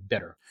feel a bit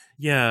better.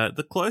 Yeah,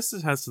 the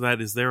closest it has to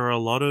that is there are a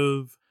lot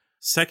of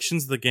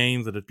sections of the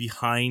game that are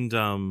behind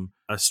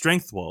a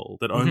strength wall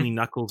that only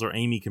Knuckles or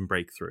Amy can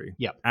break through.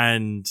 Yeah.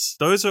 And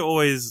those are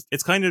always,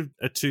 it's kind of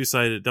a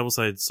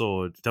double-edged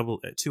sword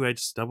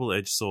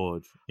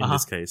in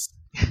this case.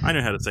 I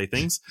know how to say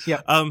things.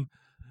 Yeah.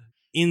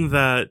 In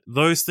that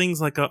those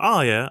things like,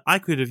 oh yeah, I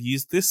could have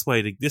used this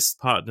way to this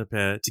partner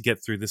pair to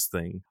get through this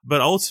thing.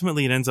 But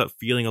ultimately it ends up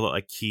feeling a lot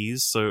like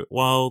keys. So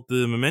while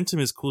the momentum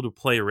is cool to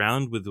play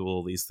around with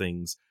all these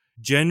things,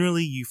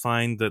 generally you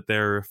find that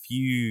there are a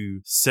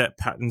few set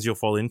patterns you'll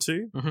fall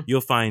into.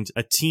 You'll find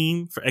a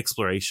team for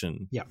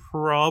exploration. Yeah.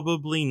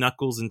 Probably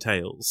Knuckles and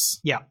Tails.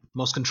 Yeah.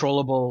 Most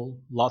controllable,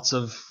 lots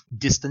of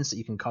distance that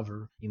you can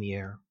cover in the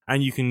air.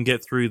 And you can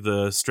get through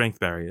the strength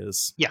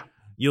barriers. Yeah.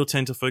 You'll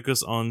tend to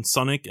focus on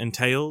Sonic and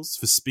Tails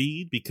for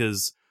speed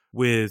because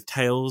with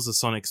Tails as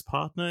Sonic's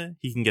partner,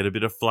 he can get a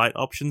bit of flight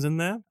options in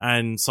there,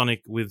 and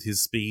Sonic with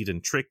his speed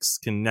and tricks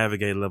can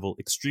navigate a level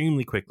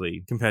extremely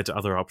quickly compared to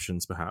other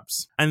options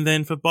perhaps. And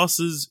then for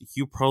bosses,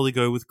 you'll probably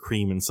go with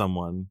Cream and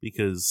someone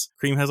because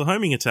Cream has a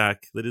homing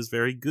attack that is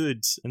very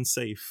good and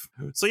safe.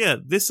 So yeah,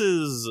 this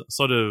is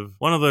sort of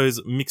one of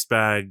those mixed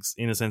bags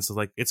in a sense of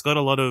like, it's got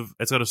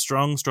a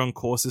strong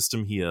core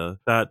system here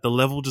that the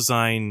level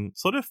design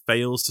sort of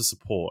fails to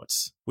support,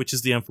 which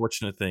is the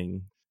unfortunate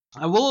thing.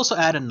 I will also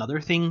add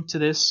another thing to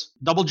this.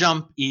 Double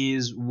jump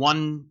is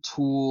one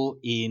tool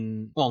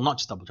in, well, not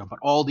just double jump, but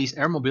all these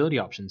air mobility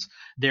options.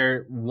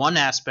 They're one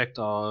aspect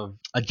of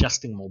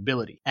adjusting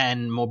mobility.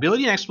 And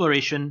mobility and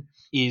exploration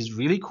is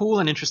really cool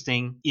and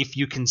interesting if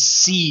you can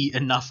see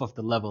enough of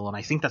the level. And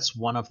I think that's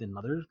one of the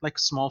other like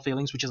small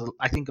failings, which is,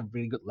 I think, a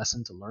really good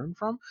lesson to learn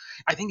from.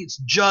 I think it's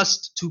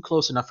just too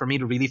close enough for me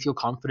to really feel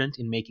confident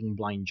in making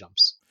blind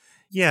jumps.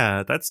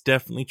 Yeah, that's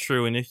definitely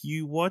true. And if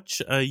you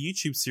watch a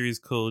YouTube series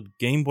called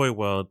Game Boy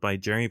World by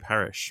Jeremy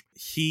Parish,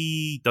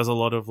 he does a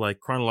lot of like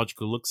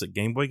chronological looks at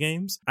Game Boy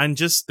games. And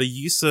just the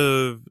use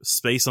of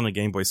space on a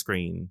Game Boy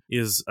screen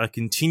is a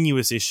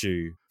continuous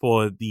issue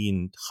for the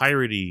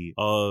entirety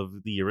of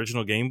the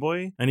original Game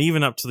Boy and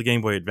even up to the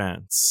Game Boy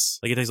Advance.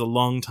 Like, it takes a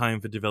long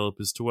time for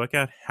developers to work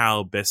out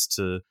how best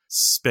to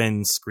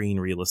spend screen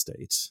real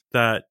estate.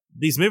 That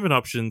these movement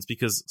options,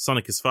 because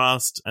Sonic is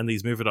fast and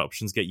these movement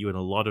options get you in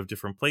a lot of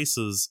different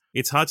places,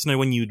 it's hard to know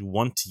when you'd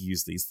want to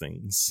use these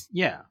things.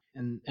 Yeah,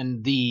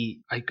 and the,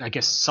 I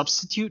guess,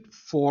 substitute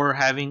for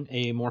having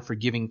a more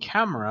forgiving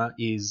camera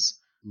is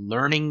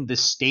learning the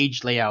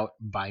stage layout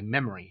by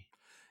memory.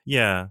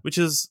 Yeah, which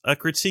is a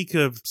critique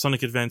of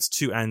Sonic Advance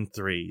 2 and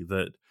 3,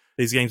 that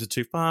These games are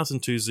too fast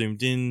and too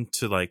zoomed in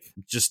to like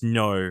just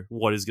know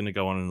what is going to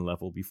go on in the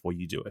level before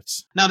you do it.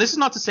 Now, this is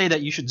not to say that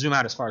you should zoom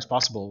out as far as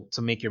possible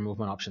to make your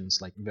movement options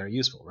like very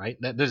useful, right?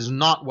 That is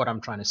not what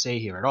I'm trying to say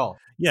here at all.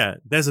 Yeah,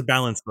 there's a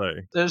balance though.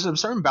 There's a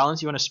certain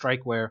balance you want to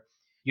strike where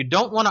you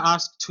don't want to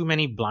ask too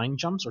many blind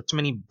jumps or too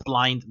many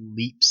blind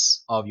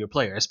leaps of your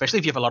player, especially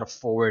if you have a lot of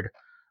forward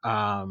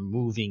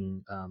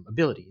moving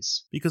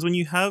abilities. Because when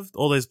you have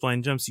all those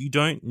blind jumps, you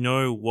don't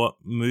know what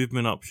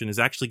movement option is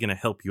actually going to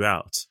help you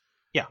out.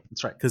 Yeah,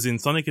 that's right. Because in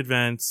Sonic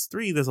Advance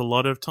 3, there's a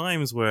lot of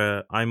times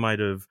where I might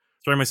have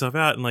thrown myself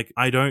out and like,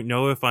 I don't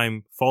know if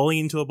I'm falling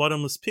into a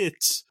bottomless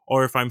pit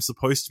or if I'm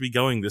supposed to be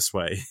going this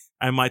way.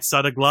 I might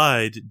start a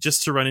glide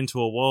just to run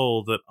into a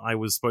wall that I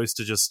was supposed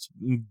to just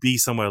be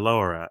somewhere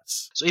lower at.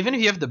 So even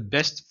if you have the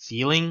best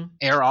feeling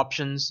air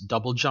options,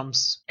 double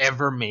jumps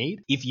ever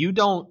made, if you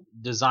don't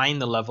design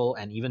the level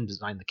and even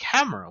design the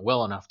camera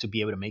well enough to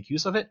be able to make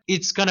use of it,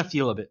 it's going to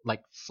feel a bit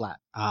like flat.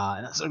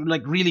 And that's a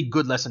like really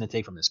good lesson to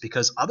take from this,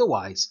 because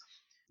otherwise,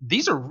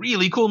 these are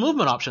really cool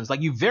movement options.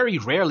 Like, you very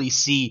rarely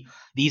see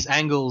these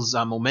angles,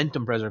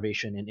 momentum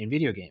preservation in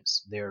video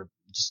games. They're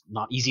just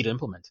not easy to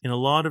implement. In a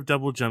lot of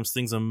double jumps,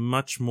 things are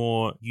much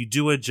more, you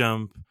do a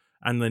jump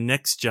and the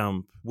next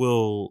jump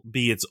will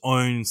be its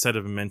own set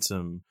of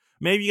momentum.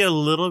 Maybe you get a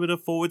little bit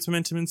of forwards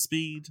momentum and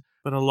speed,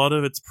 but a lot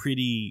of it's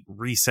pretty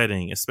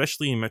resetting,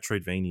 especially in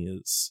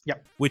Metroidvanias.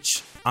 Yep.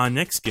 Which our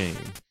next game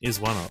is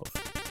one of.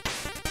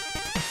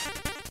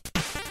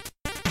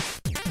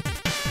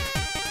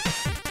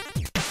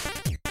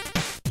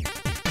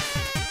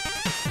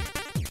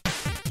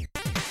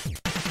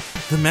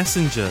 The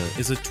Messenger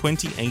is a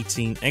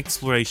 2018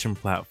 exploration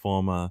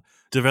platformer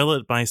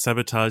developed by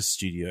Sabotage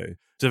Studio,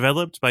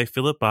 developed by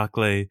Philip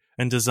Barclay,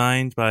 and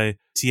designed by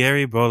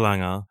Thierry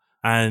Boulanger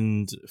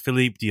and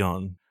Philippe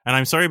Dion. And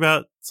I'm sorry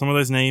about some of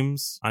those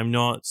names. I'm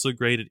not so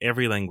great at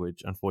every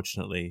language,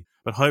 unfortunately,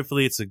 but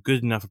hopefully it's a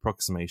good enough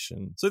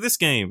approximation. So this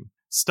game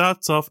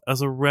starts off as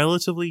a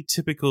relatively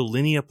typical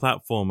linear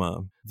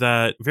platformer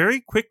that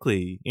very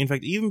quickly, in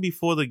fact, even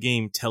before the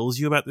game tells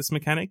you about this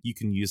mechanic, you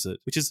can use it,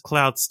 which is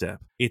Cloud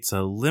Step. It's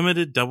a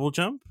limited double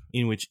jump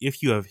in which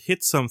if you have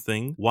hit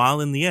something while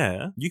in the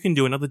air, you can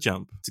do another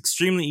jump. It's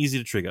extremely easy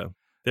to trigger.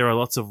 There are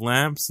lots of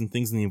lamps and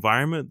things in the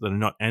environment that are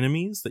not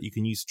enemies that you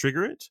can use to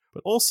trigger it,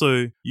 but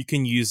also you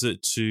can use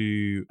it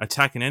to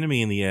attack an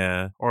enemy in the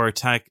air or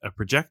attack a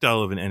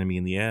projectile of an enemy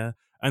in the air,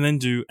 and then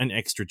do an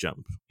extra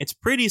jump. It's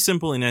pretty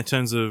simple in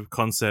terms of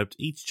concept.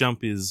 Each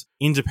jump is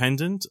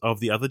independent of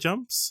the other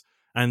jumps,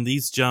 and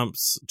these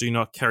jumps do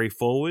not carry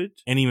forward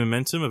any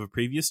momentum of a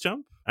previous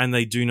jump, and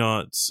they do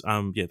not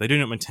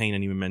maintain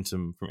any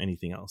momentum from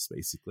anything else,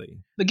 basically.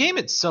 The game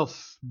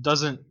itself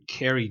doesn't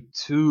carry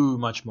too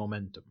much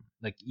momentum.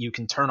 Like, you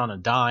can turn on a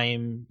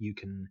dime, you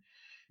can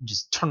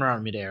just turn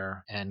around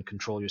midair and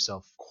control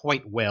yourself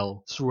quite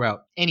well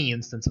throughout any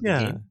instance of the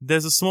game.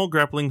 There's a small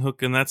grappling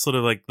hook, and that's sort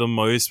of like the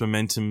most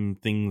momentum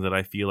thing that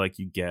I feel like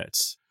you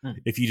get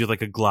if you do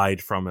like a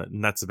glide from it,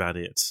 and that's about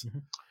it.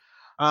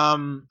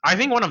 Mm-hmm. I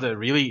think one of the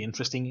really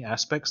interesting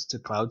aspects to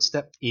Cloud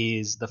Step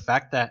is the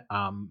fact that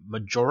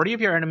majority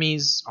of your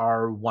enemies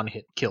are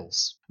one-hit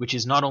kills, which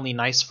is not only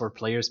nice for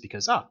players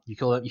because you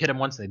hit them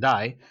once, they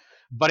die,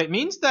 but it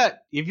means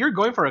that if you're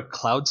going for a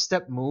Cloud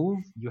Step move,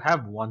 you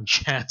have one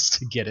chance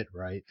to get it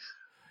right.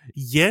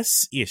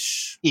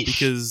 Yes-ish.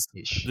 Because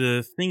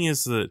the thing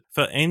is that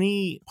for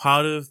any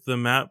part of the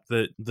map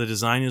that the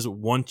designers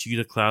want you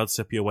to Cloud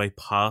Step your way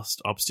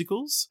past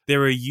obstacles,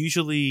 there are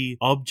usually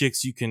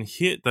objects you can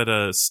hit that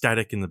are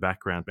static in the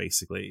background,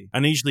 basically.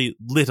 And usually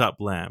lit up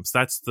lamps.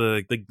 That's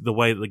the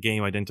way that the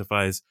game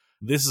identifies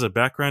this is a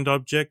background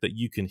object that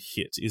you can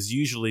hit, is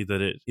usually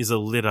that it is a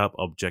lit up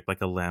object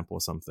like a lamp or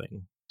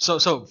something.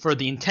 So for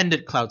the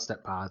intended Cloud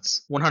Step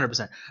paths,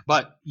 100%.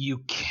 But you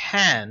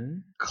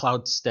can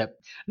Cloud Step,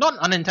 not in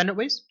unintended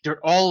ways.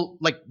 They're all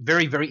like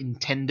very, very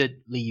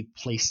intendedly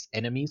placed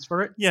enemies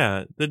for it.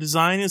 Yeah, the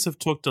designers have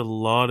talked a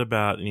lot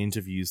about in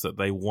interviews that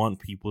they want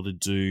people to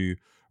do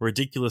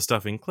ridiculous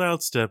stuff in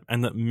Cloud Step,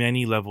 and that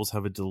many levels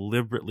have a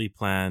deliberately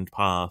planned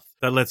path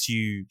that lets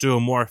you do a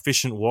more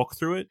efficient walk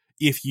through it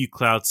if you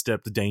Cloud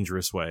Step the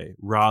dangerous way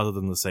rather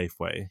than the safe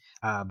way.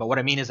 But what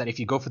I mean is that if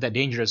you go for that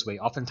dangerous way,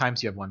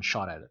 oftentimes you have one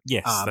shot at it.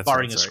 Yes, that's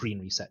barring right, a screen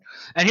reset.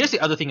 And here's the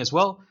other thing as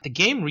well. The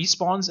game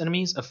respawns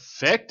enemies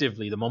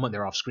effectively the moment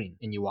they're off screen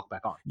and you walk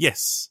back on.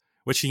 Yes,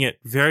 which can get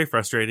very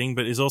frustrating,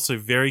 but is also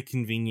very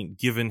convenient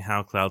given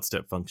how Cloud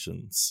Step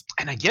functions.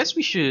 And I guess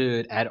we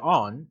should add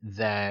on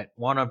that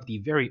one of the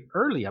very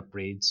early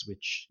upgrades,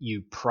 which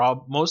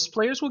most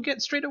players will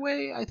get straight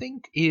away, I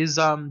think, is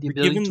the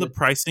ability given the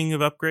pricing of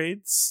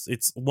upgrades,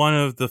 it's one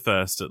of the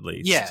first at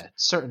least. Yeah,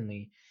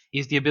 certainly.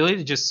 Is the ability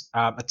to just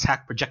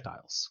attack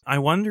projectiles. I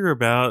wonder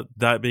about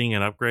that being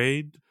an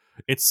upgrade.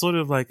 It's sort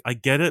of like, I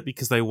get it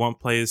because they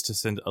want players to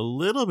spend a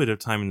little bit of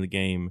time in the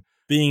game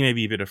being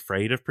maybe a bit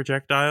afraid of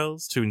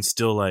projectiles to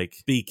instill, like,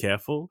 be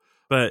careful.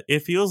 But it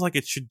feels like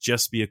it should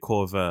just be a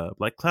core verb.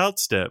 Like Cloud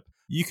Step,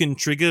 you can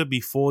trigger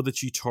before the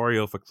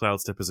tutorial for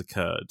Cloud Step has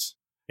occurred.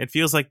 It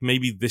feels like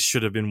maybe this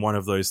should have been one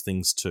of those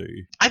things too.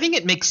 I think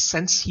it makes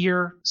sense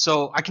here.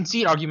 So I can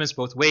see arguments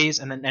both ways,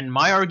 and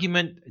my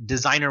argument,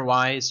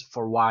 designer-wise,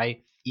 for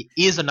why it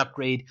is an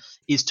upgrade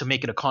is to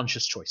make it a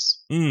conscious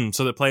choice.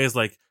 So that players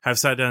like have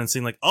sat down and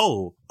seen like,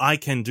 oh, I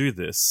can do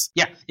this.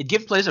 Yeah, it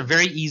gives players a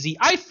very easy,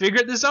 I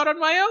figured this out on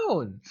my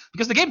own.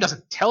 Because the game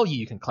doesn't tell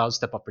you can cloud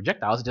step up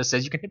projectiles, it just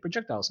says you can hit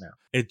projectiles now.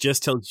 It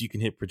just tells you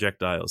can hit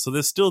projectiles. So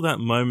there's still that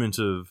moment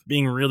of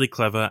being really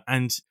clever.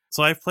 And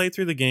so I've played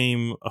through the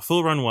game a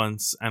full run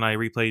once, and I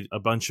replayed a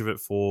bunch of it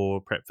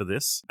for prep for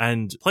this.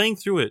 And playing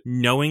through it,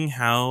 knowing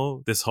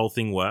how this whole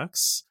thing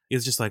works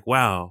is just like,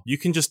 wow, you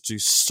can just do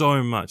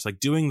so much. Like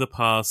doing the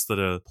paths that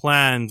are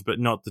planned but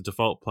not the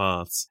default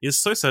paths is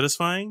so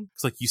satisfying.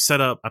 It's like you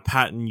set up a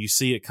pattern, you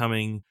see it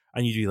coming,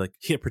 and you do like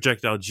hit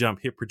projectile jump,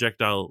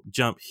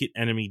 hit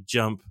enemy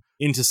jump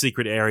into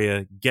secret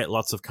area, get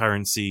lots of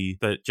currency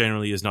that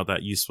generally is not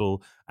that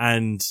useful,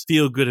 and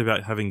feel good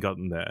about having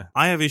gotten there.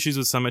 I have issues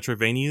with some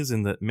Metroidvanias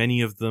in that many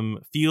of them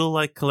feel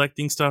like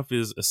collecting stuff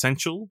is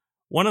essential.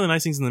 One of the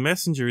nice things in the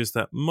Messenger is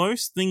that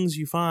most things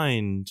you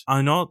find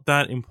are not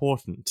that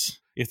important,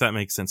 if that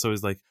makes sense. So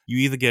it's like you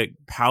either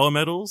get power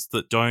medals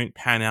that don't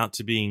pan out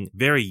to being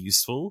very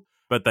useful,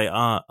 but they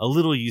are a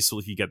little useful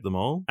if you get them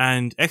all,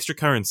 and extra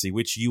currency,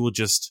 which you will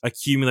just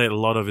accumulate a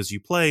lot of as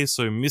you play,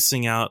 so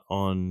missing out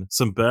on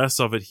some bursts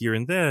of it here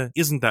and there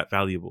isn't that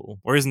valuable,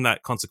 or isn't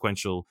that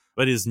consequential,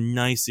 but is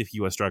nice if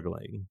you are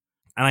struggling.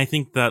 And I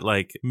think that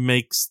like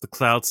makes the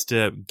cloud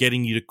step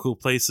getting you to cool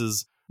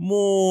places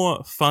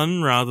more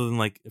fun rather than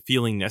like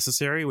feeling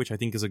necessary, which I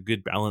think is a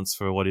good balance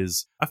for what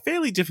is a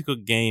fairly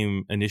difficult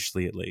game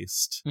initially, at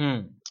least.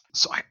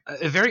 So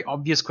a very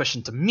obvious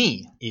question to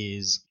me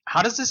is,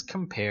 how does this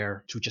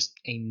compare to just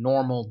a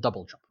normal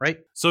double jump, right?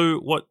 So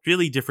what's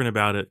really different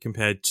about it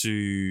compared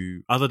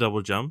to other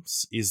double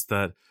jumps is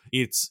that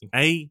it's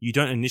you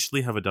don't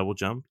initially have a double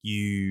jump,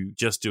 you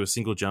just do a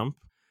single jump.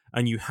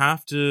 And you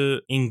have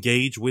to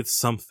engage with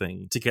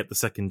something to get the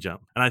second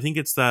jump. And I think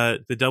it's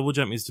that the double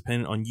jump is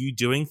dependent on you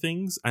doing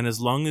things. And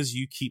as long as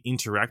you keep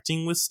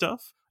interacting with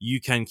stuff,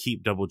 you can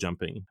keep double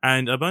jumping.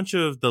 And a bunch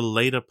of the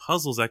later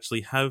puzzles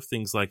actually have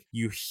things like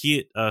you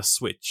hit a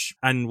switch.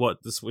 And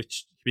what the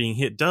switch being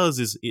hit does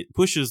is it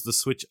pushes the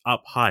switch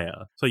up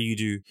higher. So you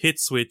do hit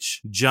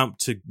switch, jump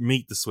to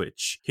meet the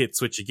switch, hit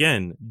switch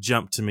again,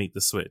 jump to meet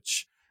the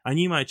switch. And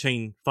you might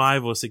chain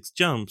 5 or 6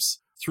 jumps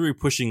through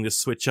pushing the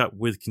switch up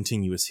with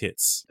continuous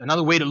hits.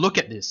 Another way to look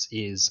at this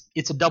is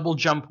it's a double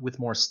jump with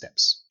more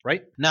steps,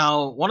 right?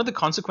 Now, one of the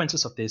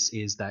consequences of this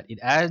is that it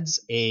adds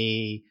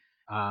a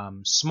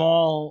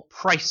small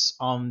price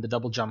on the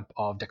double jump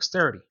of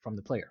dexterity from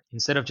the player.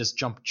 Instead of just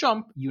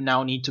jump, you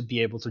now need to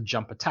be able to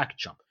jump, attack,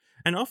 jump.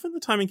 And often the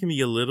timing can be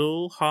a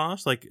little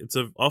harsh. Like it's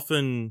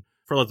often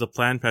for like the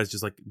plan pads,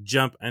 just like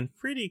jump and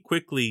pretty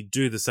quickly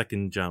do the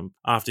second jump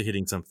after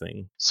hitting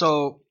something.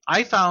 So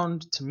I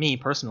found, to me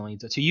personally,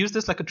 to use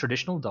this like a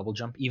traditional double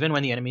jump, even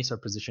when the enemies are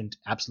positioned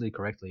absolutely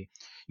correctly,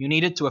 you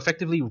needed to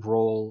effectively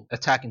roll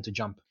attack into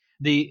jump.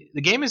 The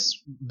game is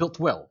built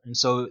well, and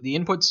so the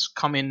inputs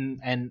come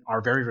in and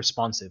are very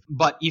responsive.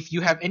 But if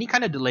you have any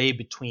kind of delay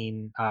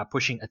between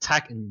pushing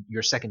attack and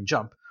your second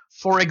jump,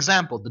 for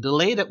example, the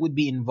delay that would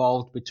be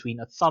involved between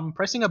a thumb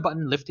pressing a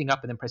button, lifting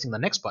up, and then pressing the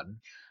next button,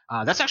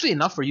 that's actually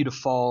enough for you to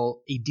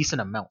fall a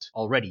decent amount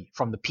already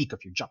from the peak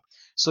of your jump.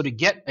 So to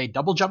get a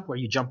double jump where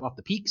you jump off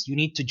the peaks, you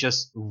need to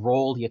just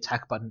roll the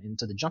attack button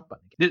into the jump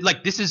button.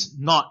 Like, this is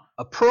not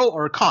a pro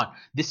or a con.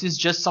 This is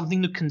just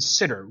something to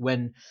consider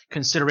when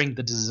considering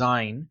the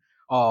design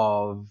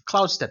of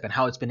Cloud Step and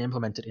how it's been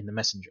implemented in the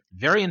Messenger.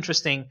 Very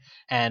interesting,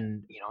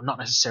 and not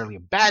necessarily a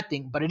bad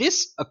thing, but it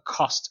is a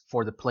cost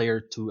for the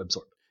player to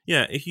absorb.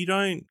 Yeah, if you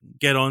don't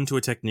get onto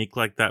a technique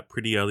like that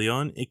pretty early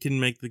on, it can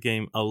make the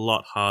game a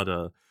lot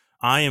harder.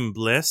 I am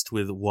blessed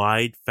with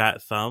wide,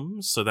 fat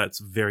thumbs, so that's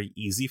very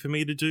easy for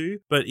me to do.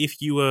 But if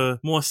you were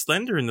more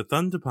slender in the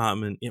thumb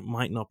department, it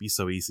might not be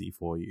so easy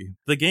for you.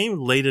 The game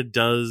later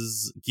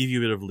does give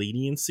you a bit of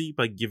leniency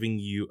by giving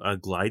you a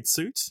glide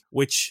suit,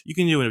 which you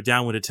can do a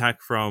downward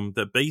attack from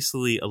that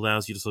basically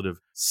allows you to sort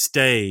of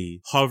stay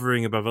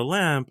hovering above a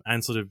lamp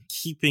and sort of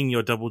keeping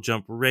your double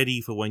jump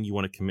ready for when you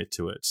want to commit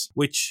to it,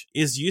 which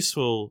is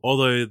useful,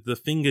 although the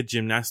finger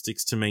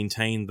gymnastics to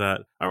maintain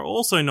that are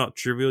also not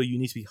trivial. You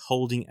need to be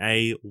holding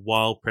A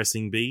while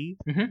pressing B,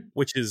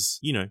 which is,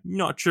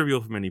 not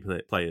trivial for many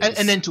players.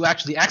 And then to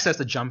actually access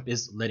the jump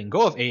is letting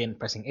go of A and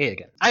pressing A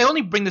again. I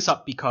only bring this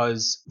up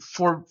because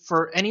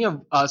for any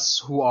of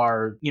us who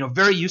are,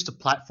 very used to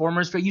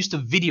platformers, very used to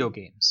video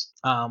games,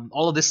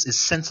 all of this is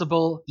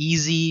sensible,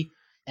 easy,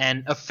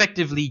 and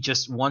effectively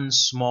just one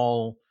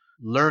small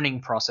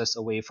learning process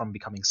away from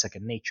becoming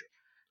second nature.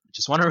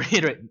 Just want to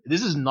reiterate,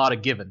 this is not a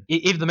given.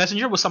 If the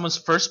Messenger was someone's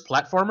first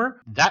platformer,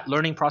 that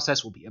learning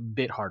process will be a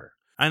bit harder.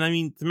 And I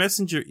mean, the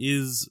Messenger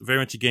is very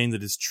much a game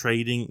that is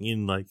trading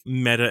in like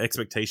meta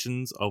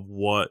expectations of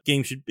what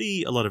games should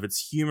be. A lot of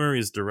its humor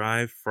is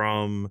derived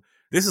from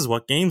This is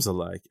what games are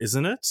like,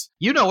 isn't it?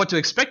 You know what to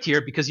expect here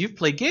because you've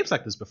played games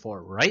like this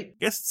before, right? I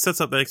guess it sets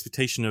up that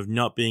expectation of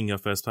not being your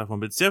first platform,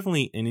 but it's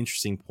definitely an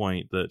interesting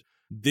point that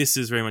this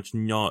is very much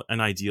not an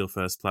ideal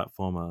first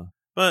platformer.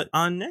 But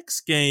our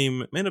next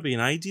game may not be an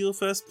ideal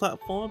first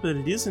platformer, but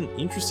it is an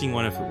interesting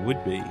one if it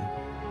would be.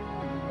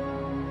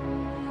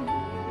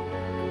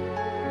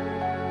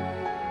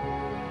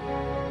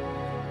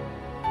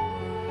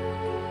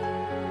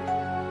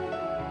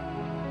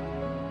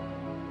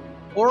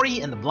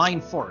 Ori and the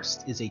Blind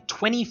Forest is a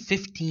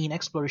 2015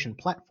 exploration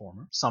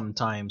platformer,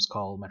 sometimes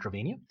called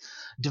Metrovania,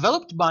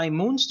 developed by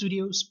Moon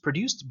Studios,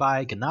 produced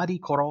by Gennady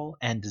Korol,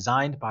 and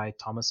designed by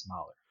Thomas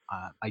Mahler.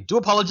 I do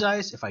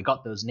apologize if I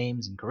got those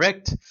names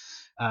incorrect.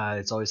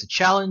 It's always a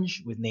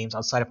challenge with names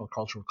outside of our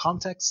cultural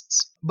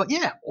contexts. But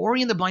yeah,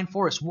 Ori and the Blind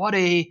Forest, what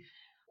a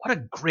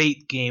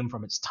great game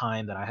from its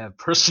time that I have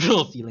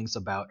personal feelings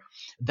about,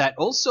 that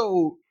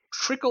also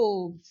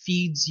trickle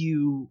feeds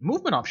you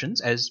movement options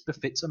as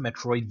befits a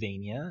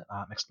Metroidvania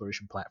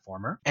exploration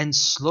platformer, and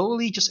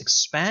slowly just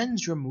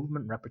expands your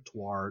movement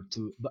repertoire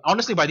to. But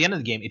honestly, by the end of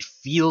the game, it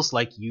feels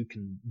like you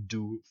can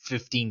do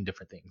 15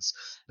 different things.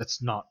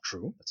 That's not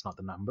true. That's not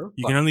the number.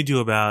 You can only do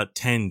about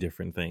 10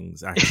 different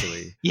things,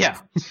 actually. Yeah,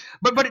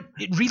 but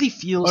it really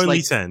feels only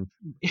like 10.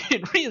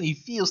 It really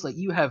feels like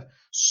you have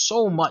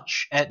so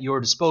much at your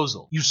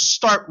disposal. You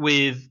start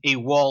with a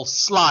wall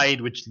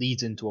slide, which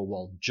leads into a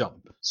wall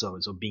jump. So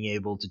being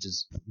able to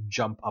just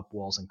jump up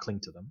walls and cling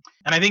to them.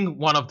 And I think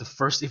one of the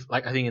first,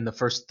 I think in the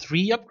first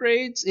 3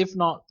 upgrades, if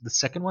not the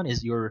second one,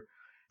 is your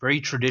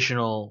very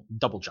traditional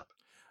double jump.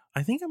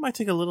 I think it might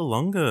take a little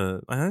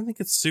longer. I don't think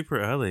it's super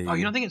early. Oh,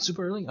 you don't think it's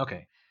super early?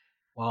 Okay.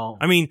 Well,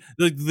 I mean,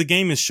 the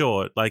game is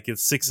short. Like,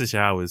 it's 6-ish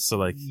hours, so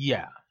like,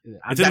 yeah,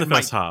 it's in the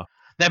first half.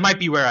 That might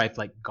be where I've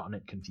gotten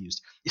it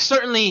confused.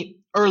 Certainly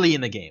early in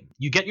the game,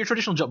 you get your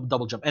traditional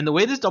double jump. And the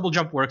way this double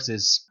jump works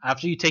is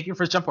after you take your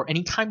first jump or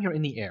anytime you're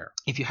in the air,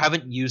 if you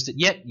haven't used it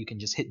yet, you can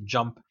just hit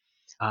jump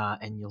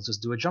and you'll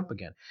just do a jump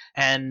again.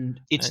 And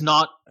it's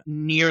not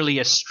nearly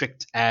as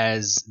strict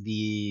as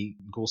the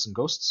Ghouls and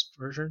Ghosts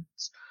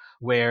versions,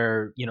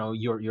 where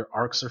your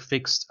arcs are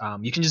fixed.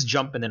 You can just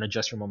jump and then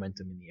adjust your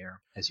momentum in the air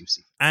as you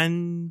see.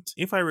 And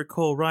if I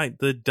recall right,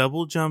 the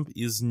double jump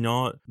is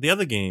not the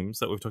other games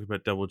that we've talked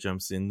about double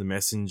jumps in, the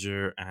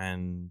Messenger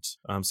and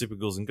Super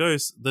Ghouls and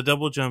Ghosts. The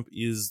double jump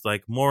is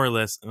like more or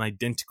less an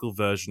identical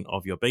version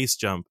of your base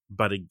jump,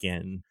 but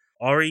again,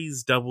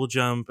 Ori's double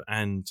jump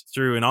and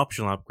through an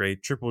optional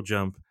upgrade, triple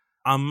jump,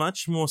 are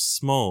much more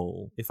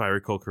small, if I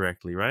recall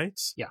correctly, right?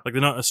 Yeah. Like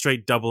they're not a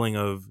straight doubling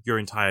of your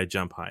entire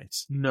jump height.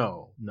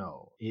 No.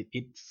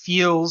 It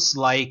feels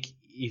like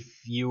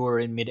if you were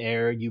in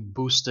midair, you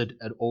boosted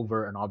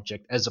over an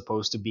object as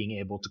opposed to being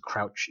able to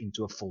crouch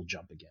into a full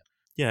jump again.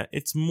 Yeah,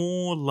 it's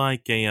more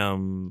like a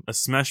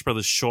Smash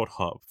Brothers short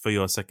hop for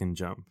your second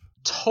jump.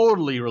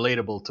 Totally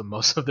relatable to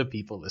most of the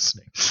people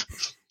listening.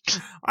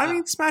 I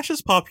mean, Smash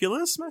is popular.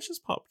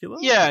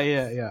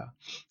 Yeah.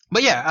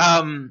 But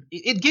yeah,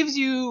 it gives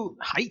you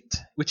height,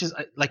 which is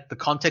like the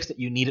context that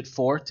you need it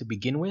for to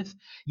begin with.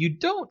 You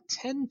don't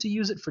tend to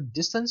use it for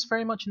distance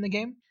very much in the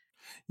game.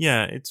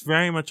 Yeah, it's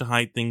very much a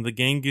height thing. The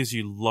game gives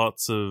you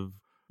lots of...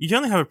 You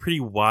generally have a pretty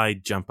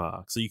wide jump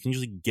arc, so you can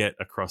usually get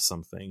across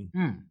something.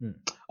 Mm-hmm.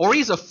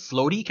 Ori's a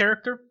floaty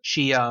character.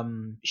 She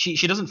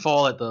doesn't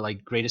fall at the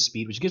greatest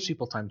speed, which gives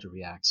people time to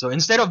react. So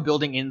instead of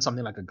building in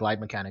something like a glide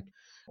mechanic,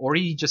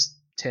 Ori just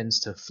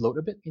tends to float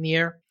a bit in the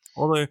air.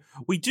 Although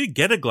we do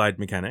get a glide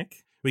mechanic.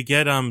 We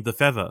get the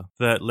feather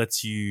that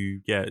lets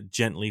you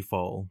gently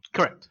fall.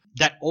 Correct.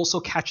 That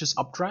also catches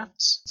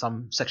updrafts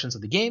some sections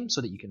of the game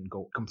so that you can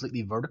go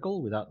completely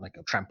vertical without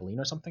a trampoline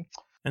or something.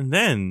 And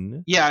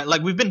then... Yeah,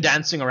 we've been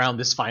dancing around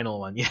this final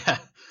one. Yeah.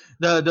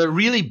 The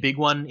really big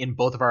one in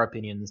both of our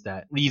opinions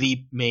that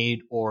really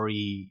made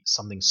Ori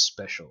something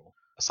special,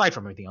 aside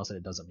from everything else that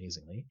it does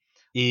amazingly,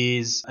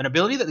 is an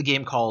ability that the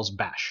game calls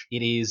Bash.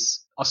 It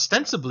is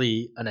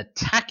ostensibly an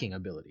attacking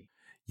ability.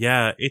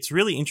 Yeah, it's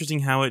really interesting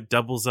how it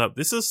doubles up.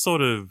 This is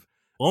sort of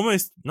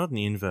almost not an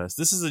inverse.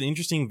 This is an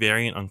interesting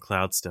variant on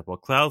Cloud Step, or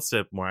Cloud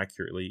Step, more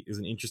accurately, is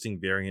an interesting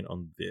variant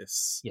on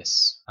this.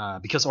 Yes,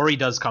 because Ori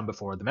does come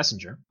before the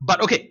Messenger.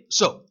 But okay,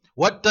 so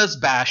what does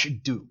Bash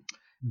do?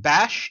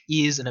 Bash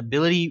is an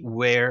ability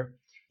where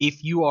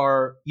if you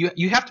are...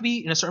 You have to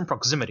be in a certain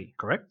proximity,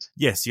 correct?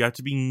 Yes, you have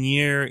to be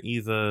near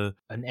either...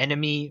 an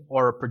enemy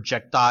or a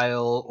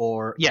projectile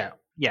or...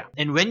 Yeah.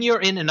 And when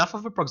you're in enough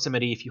of a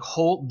proximity, if you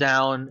hold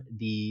down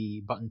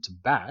the button to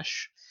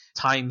bash,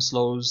 time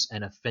slows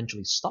and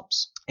eventually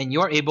stops. And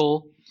you're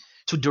able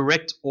to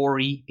direct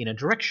Ori in a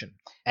direction.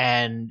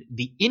 And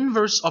the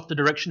inverse of the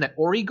direction that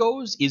Ori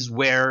goes is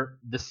where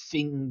the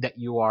thing that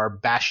you are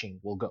bashing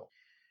will go.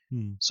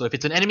 So if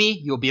it's an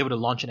enemy, you'll be able to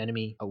launch an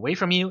enemy away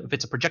from you. If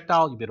it's a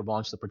projectile, you'll be able to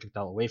launch the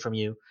projectile away from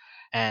you.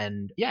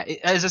 And yeah,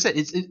 as I said,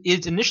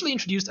 it's initially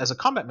introduced as a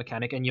combat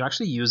mechanic, and you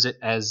actually use it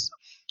as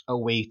a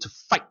way to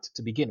fight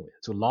to begin with,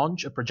 to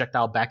launch a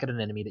projectile back at an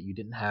enemy that you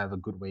didn't have a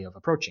good way of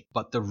approaching.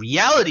 But the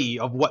reality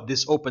of what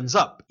this opens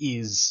up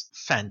is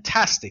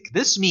fantastic.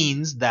 This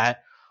means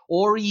that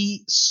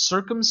Ori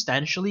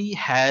circumstantially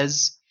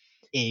has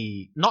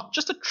not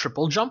just a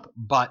triple jump,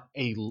 but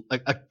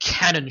a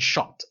cannon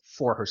shot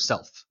for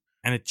herself.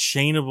 And a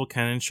chainable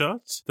cannon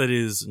shot that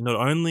is not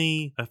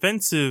only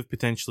offensive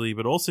potentially,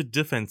 but also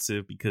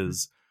defensive,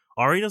 because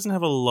Ori doesn't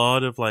have a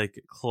lot of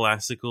like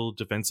classical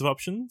defensive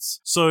options.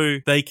 So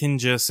they can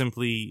just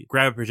simply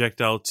grab a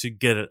projectile to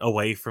get it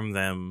away from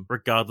them,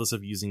 regardless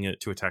of using it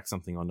to attack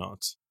something or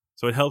not.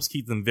 So it helps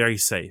keep them very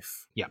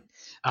safe. Yeah.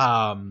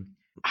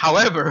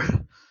 However,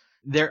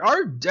 there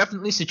are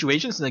definitely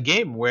situations in the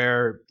game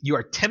where you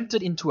are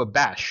tempted into a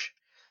bash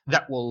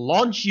that will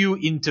launch you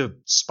into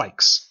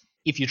spikes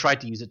if you try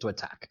to use it to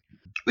attack,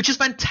 which is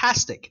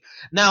fantastic.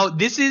 Now,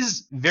 this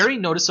is very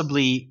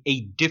noticeably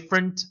a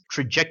different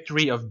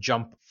trajectory of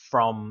jump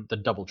from the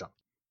double jump.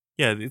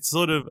 Yeah, it's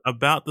sort of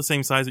about the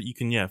same size that you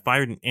can,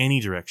 fire it in any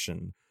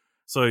direction.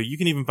 So you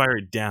can even fire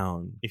it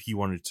down if you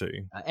wanted to.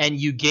 And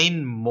you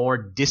gain more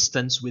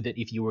distance with it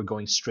if you were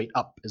going straight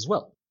up as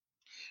well,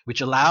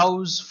 which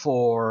allows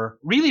for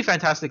really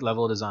fantastic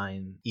level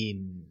design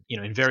in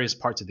various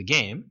parts of the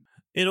game.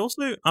 It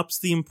also ups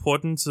the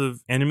importance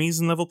of enemies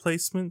and level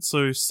placement.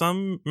 So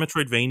some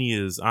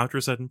Metroidvanias, after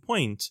a certain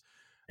point,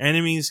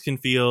 enemies can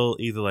feel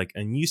either like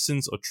a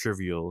nuisance or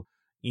trivial.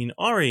 In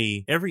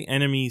Ori, every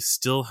enemy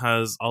still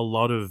has a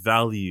lot of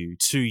value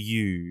to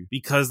you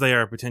because they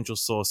are a potential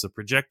source of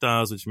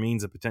projectiles, which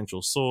means a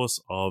potential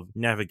source of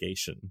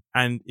navigation.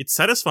 And it's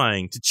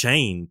satisfying to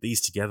chain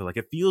these together. Like,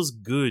 it feels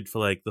good for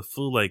like the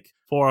full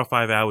 4 or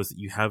 5 hours that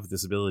you have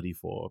this ability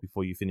for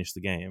before you finish the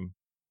game.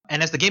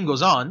 And as the game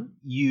goes on,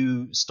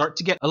 you start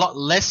to get a lot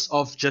less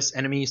of just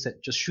enemies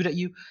that just shoot at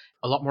you,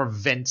 a lot more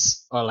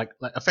vents, or like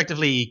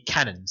effectively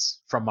cannons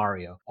from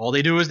Mario. All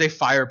they do is they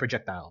fire a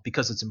projectile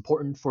because it's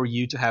important for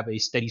you to have a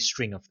steady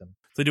string of them.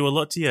 They do a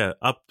lot to,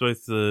 up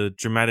both the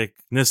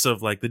dramaticness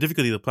of like the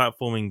difficulty of the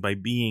platforming by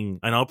being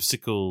an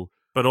obstacle,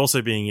 but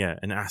also being,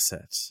 an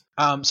asset.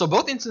 So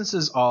both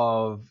instances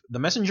of the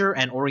Messenger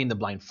and Ori in the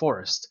Blind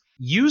Forest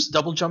use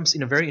double jumps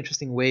in a very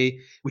interesting way,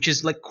 which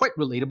is like quite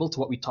relatable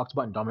to what we talked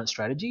about in dominant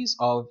strategies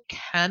of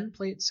can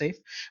play it safe.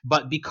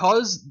 But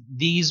because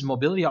these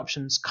mobility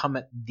options come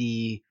at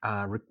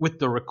with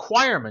the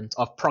requirement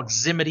of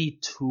proximity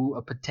to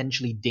a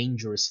potentially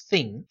dangerous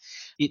thing,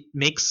 it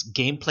makes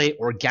gameplay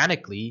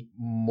organically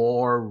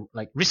more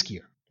like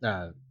riskier.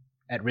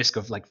 At risk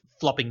of like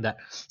flopping that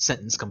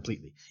sentence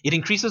completely. It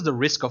increases the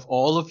risk of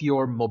all of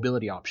your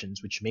mobility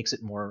options, which makes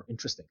it more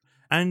interesting.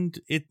 And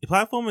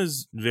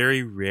platformers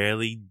very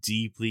rarely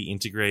deeply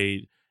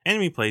integrate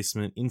enemy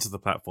placement into the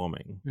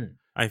platforming.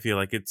 I feel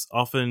like it's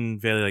often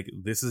very like,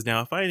 this is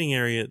now a fighting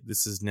area,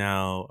 this is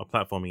now a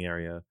platforming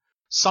area.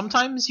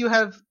 Sometimes you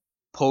have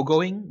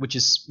pogoing, which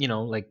is,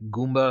 like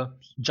Goomba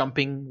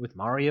jumping with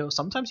Mario.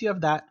 Sometimes you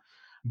have that.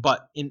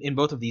 But in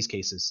both of these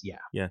cases,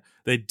 Yeah,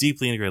 they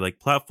deeply integrate. Like,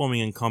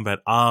 platforming and combat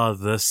are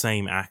the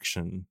same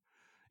action.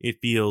 It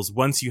feels,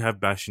 once you have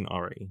Bash and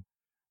Ori.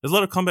 There's a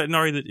lot of combat in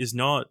Ori that is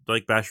not,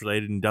 like, Bash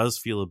related and does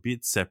feel a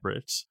bit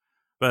separate.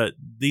 But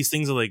these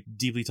things are, like,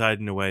 deeply tied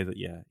in a way that,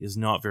 is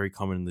not very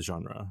common in the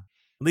genre.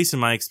 At least in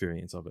my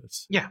experience of it.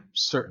 Yeah,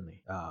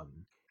 certainly.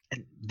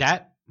 And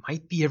that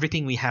might be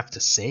everything we have to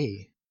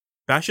say.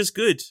 Bash is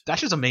good.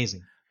 Bash is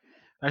amazing.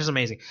 That is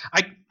amazing.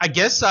 I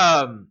guess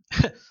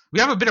we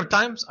have a bit of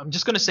time. So I'm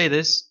just gonna say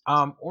this: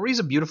 Ori is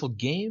a beautiful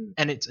game,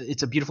 and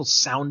it's a beautiful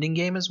sounding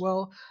game as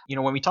well.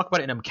 When we talk about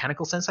it in a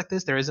mechanical sense like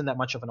this, there isn't that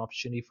much of an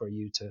opportunity for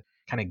you to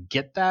kind of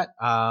get that.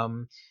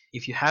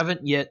 If you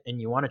haven't yet and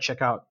you want to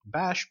check out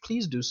Bash,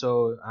 please do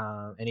so.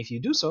 And if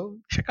you do so,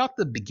 check out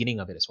the beginning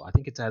of it as well. I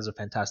think it has a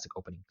fantastic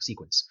opening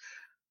sequence.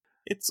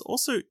 It's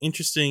also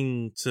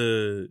interesting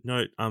to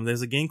note.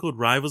 There's a game called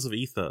Rivals of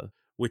Aether,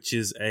 which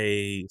is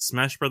a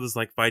Smash Brothers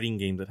like fighting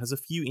game that has a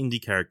few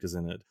indie characters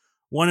in it.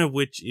 One of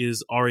which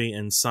is Ori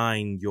and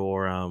Sign,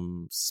 your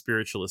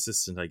spiritual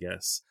assistant, I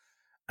guess.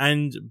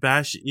 And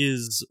Bash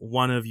is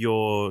one of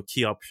your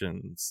key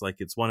options. Like,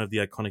 it's one of the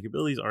iconic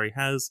abilities Ori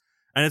has.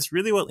 And it's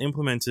really well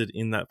implemented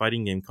in that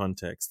fighting game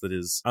context that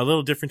is a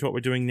little different to what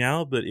we're doing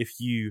now. But if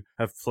you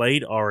have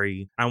played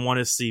Ori and want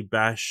to see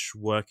Bash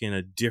work in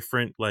a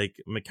different, like,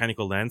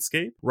 mechanical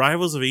landscape,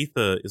 Rivals of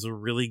Aether is a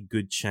really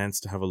good chance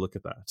to have a look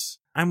at that.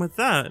 And with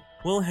that,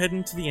 we'll head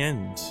into the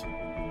end.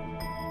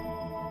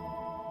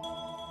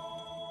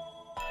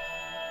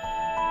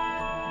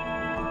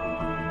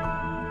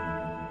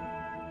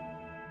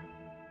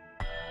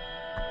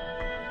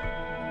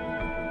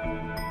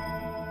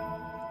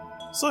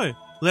 So,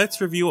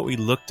 let's review what we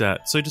looked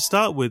at. So to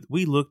start with,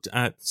 we looked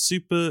at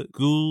Super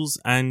Ghouls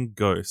and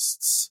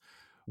Ghosts.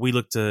 We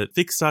looked at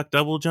fixed arc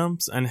double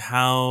jumps and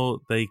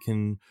how they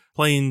can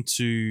play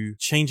into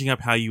changing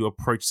up how you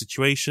approach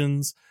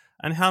situations,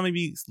 and how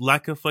maybe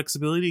lack of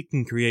flexibility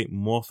can create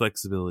more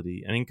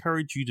flexibility and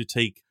encourage you to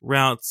take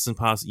routes and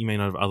paths that you may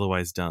not have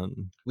otherwise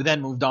done. We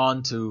then moved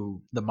on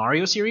to the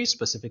Mario series,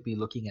 specifically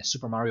looking at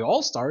Super Mario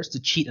All-Stars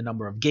to cheat a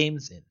number of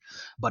games in.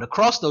 But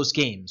across those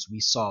games, we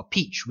saw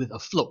Peach with a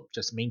float,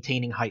 just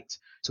maintaining height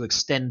to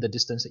extend the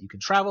distance that you can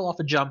travel off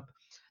a jump,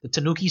 the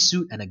Tanuki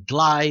suit and a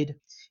glide,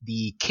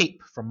 the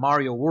cape from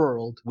Mario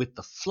World with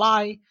the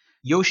fly,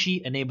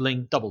 Yoshi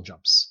enabling double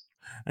jumps.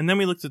 And then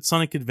we looked at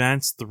Sonic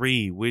Advance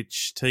 3,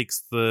 which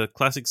takes the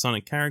classic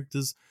Sonic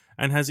characters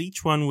and has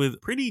each one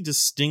with pretty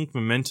distinct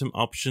momentum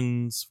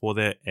options for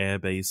their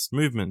air-based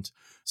movement.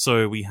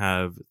 So we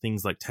have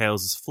things like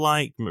Tails'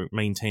 flight,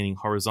 maintaining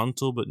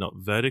horizontal but not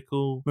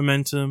vertical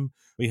momentum.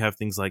 We have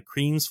things like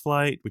Cream's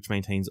flight, which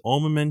maintains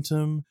all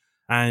momentum,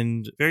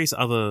 and various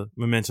other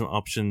momentum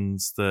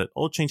options that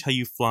all change how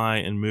you fly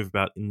and move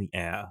about in the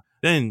air.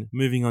 Then,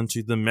 moving on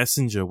to the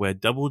Messenger, where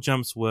double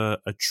jumps were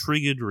a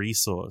triggered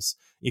resource.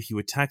 If you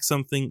attack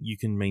something, you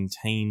can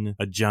maintain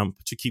a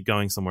jump to keep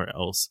going somewhere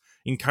else,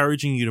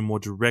 encouraging you to more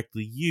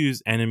directly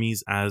use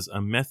enemies as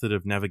a method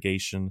of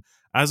navigation,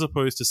 as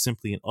opposed to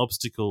simply an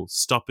obstacle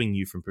stopping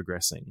you from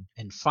progressing.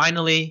 And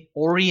finally,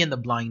 Ori and the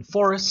Blind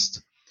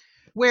Forest,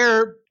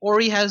 where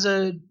Ori has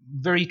a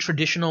very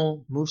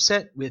traditional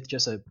moveset with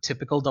just a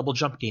typical double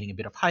jump, gaining a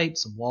bit of height,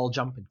 some wall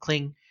jump and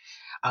cling.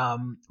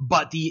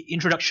 But the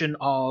introduction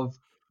of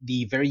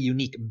the very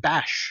unique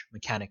bash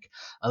mechanic,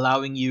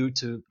 allowing you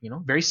to,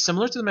 very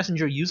similar to the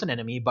Messenger, use an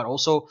enemy, but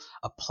also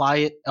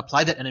apply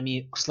that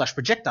enemy /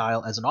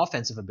 projectile as an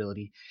offensive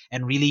ability,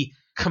 and really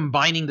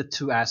combining the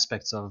two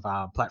aspects of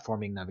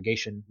platforming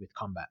navigation with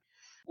combat.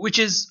 Which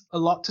is a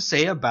lot to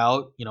say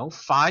about,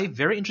 5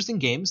 very interesting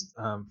games,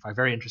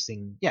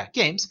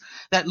 games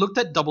that looked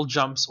at double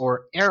jumps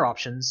or air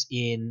options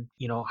in,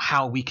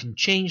 how we can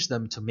change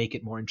them to make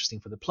it more interesting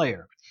for the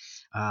player.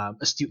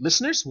 Astute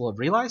listeners will have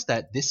realized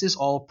that this is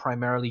all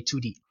primarily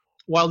 2D.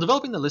 While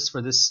developing the list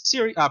for this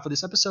series, for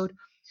this episode,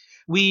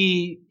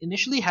 we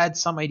initially had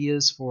some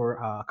ideas for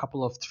a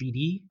couple of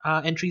 3D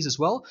entries as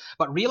well,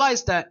 but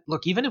realized that,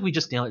 look, even if we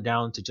just nail it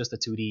down to just the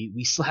 2D,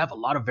 we still have a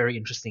lot of very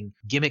interesting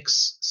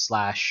gimmicks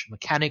 /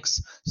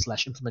 mechanics /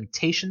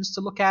 implementations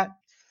to look at.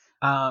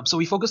 So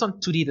we focus on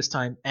 2D this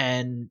time,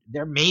 and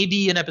there may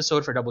be an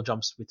episode for double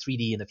jumps with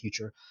 3D in the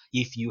future.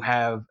 If you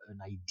have an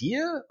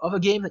idea of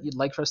a game that you'd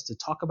like for us to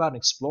talk about and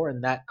explore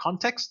in that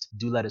context,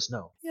 do let us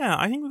know. Yeah,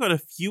 I think we've got a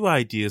few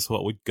ideas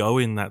what would go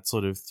in that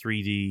sort of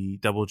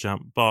 3D double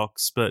jump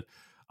box, but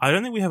I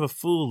don't think we have a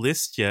full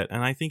list yet,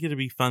 and I think it'd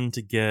be fun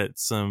to get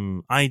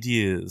some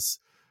ideas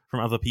from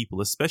other people,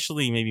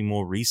 especially maybe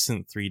more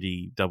recent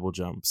 3D double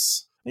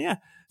jumps. But yeah,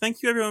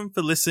 thank you everyone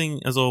for listening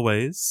as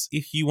always.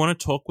 If you want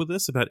to talk with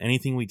us about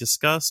anything we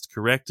discussed,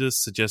 correct us,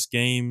 suggest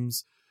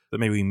games that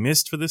maybe we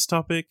missed for this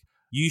topic,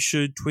 you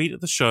should tweet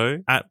at the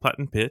show at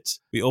Platinum Pit.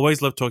 We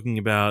always love talking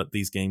about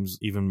these games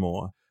even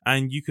more.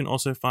 And you can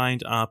also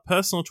find our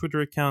personal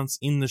Twitter accounts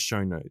in the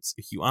show notes.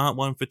 If you aren't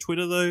one for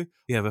Twitter though,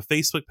 we have a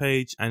Facebook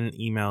page and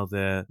an email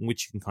there in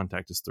which you can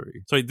contact us through.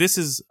 So this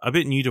is a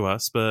bit new to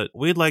us, but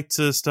we'd like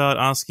to start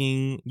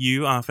asking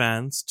you, our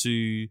fans,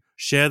 to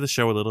share the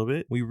show a little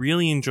bit. We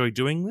really enjoy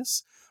doing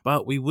this,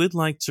 but we would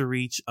like to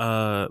reach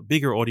a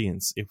bigger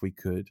audience if we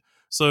could.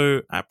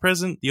 So at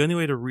present, the only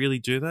way to really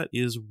do that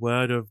is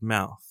word of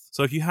mouth.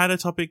 So if you had a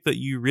topic that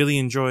you really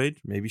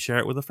enjoyed, maybe share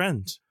it with a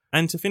friend.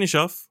 And to finish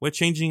off, we're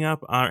changing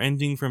up our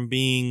ending from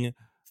being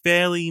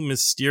fairly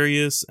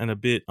mysterious and a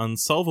bit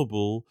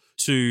unsolvable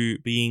to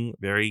being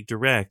very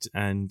direct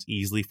and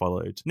easily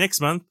followed. Next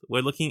month,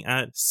 we're looking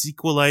at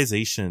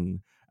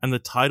sequelization. And the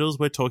titles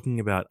we're talking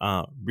about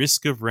are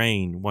Risk of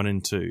Rain 1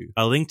 and 2,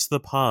 A Link to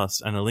the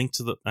Past and a Link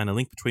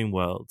Between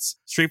Worlds,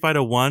 Street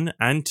Fighter 1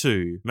 and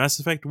 2, Mass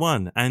Effect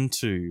 1 and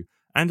 2,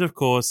 and of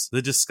course,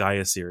 the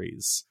Disgaea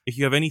series. If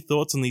you have any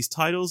thoughts on these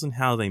titles and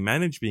how they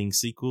manage being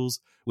sequels,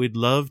 we'd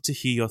love to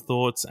hear your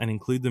thoughts and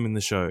include them in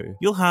the show.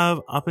 You'll have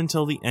up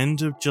until the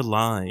end of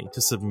July to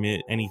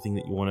submit anything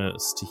that you want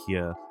us to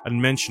hear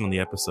and mention on the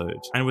episode.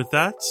 And with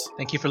that,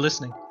 thank you for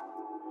listening.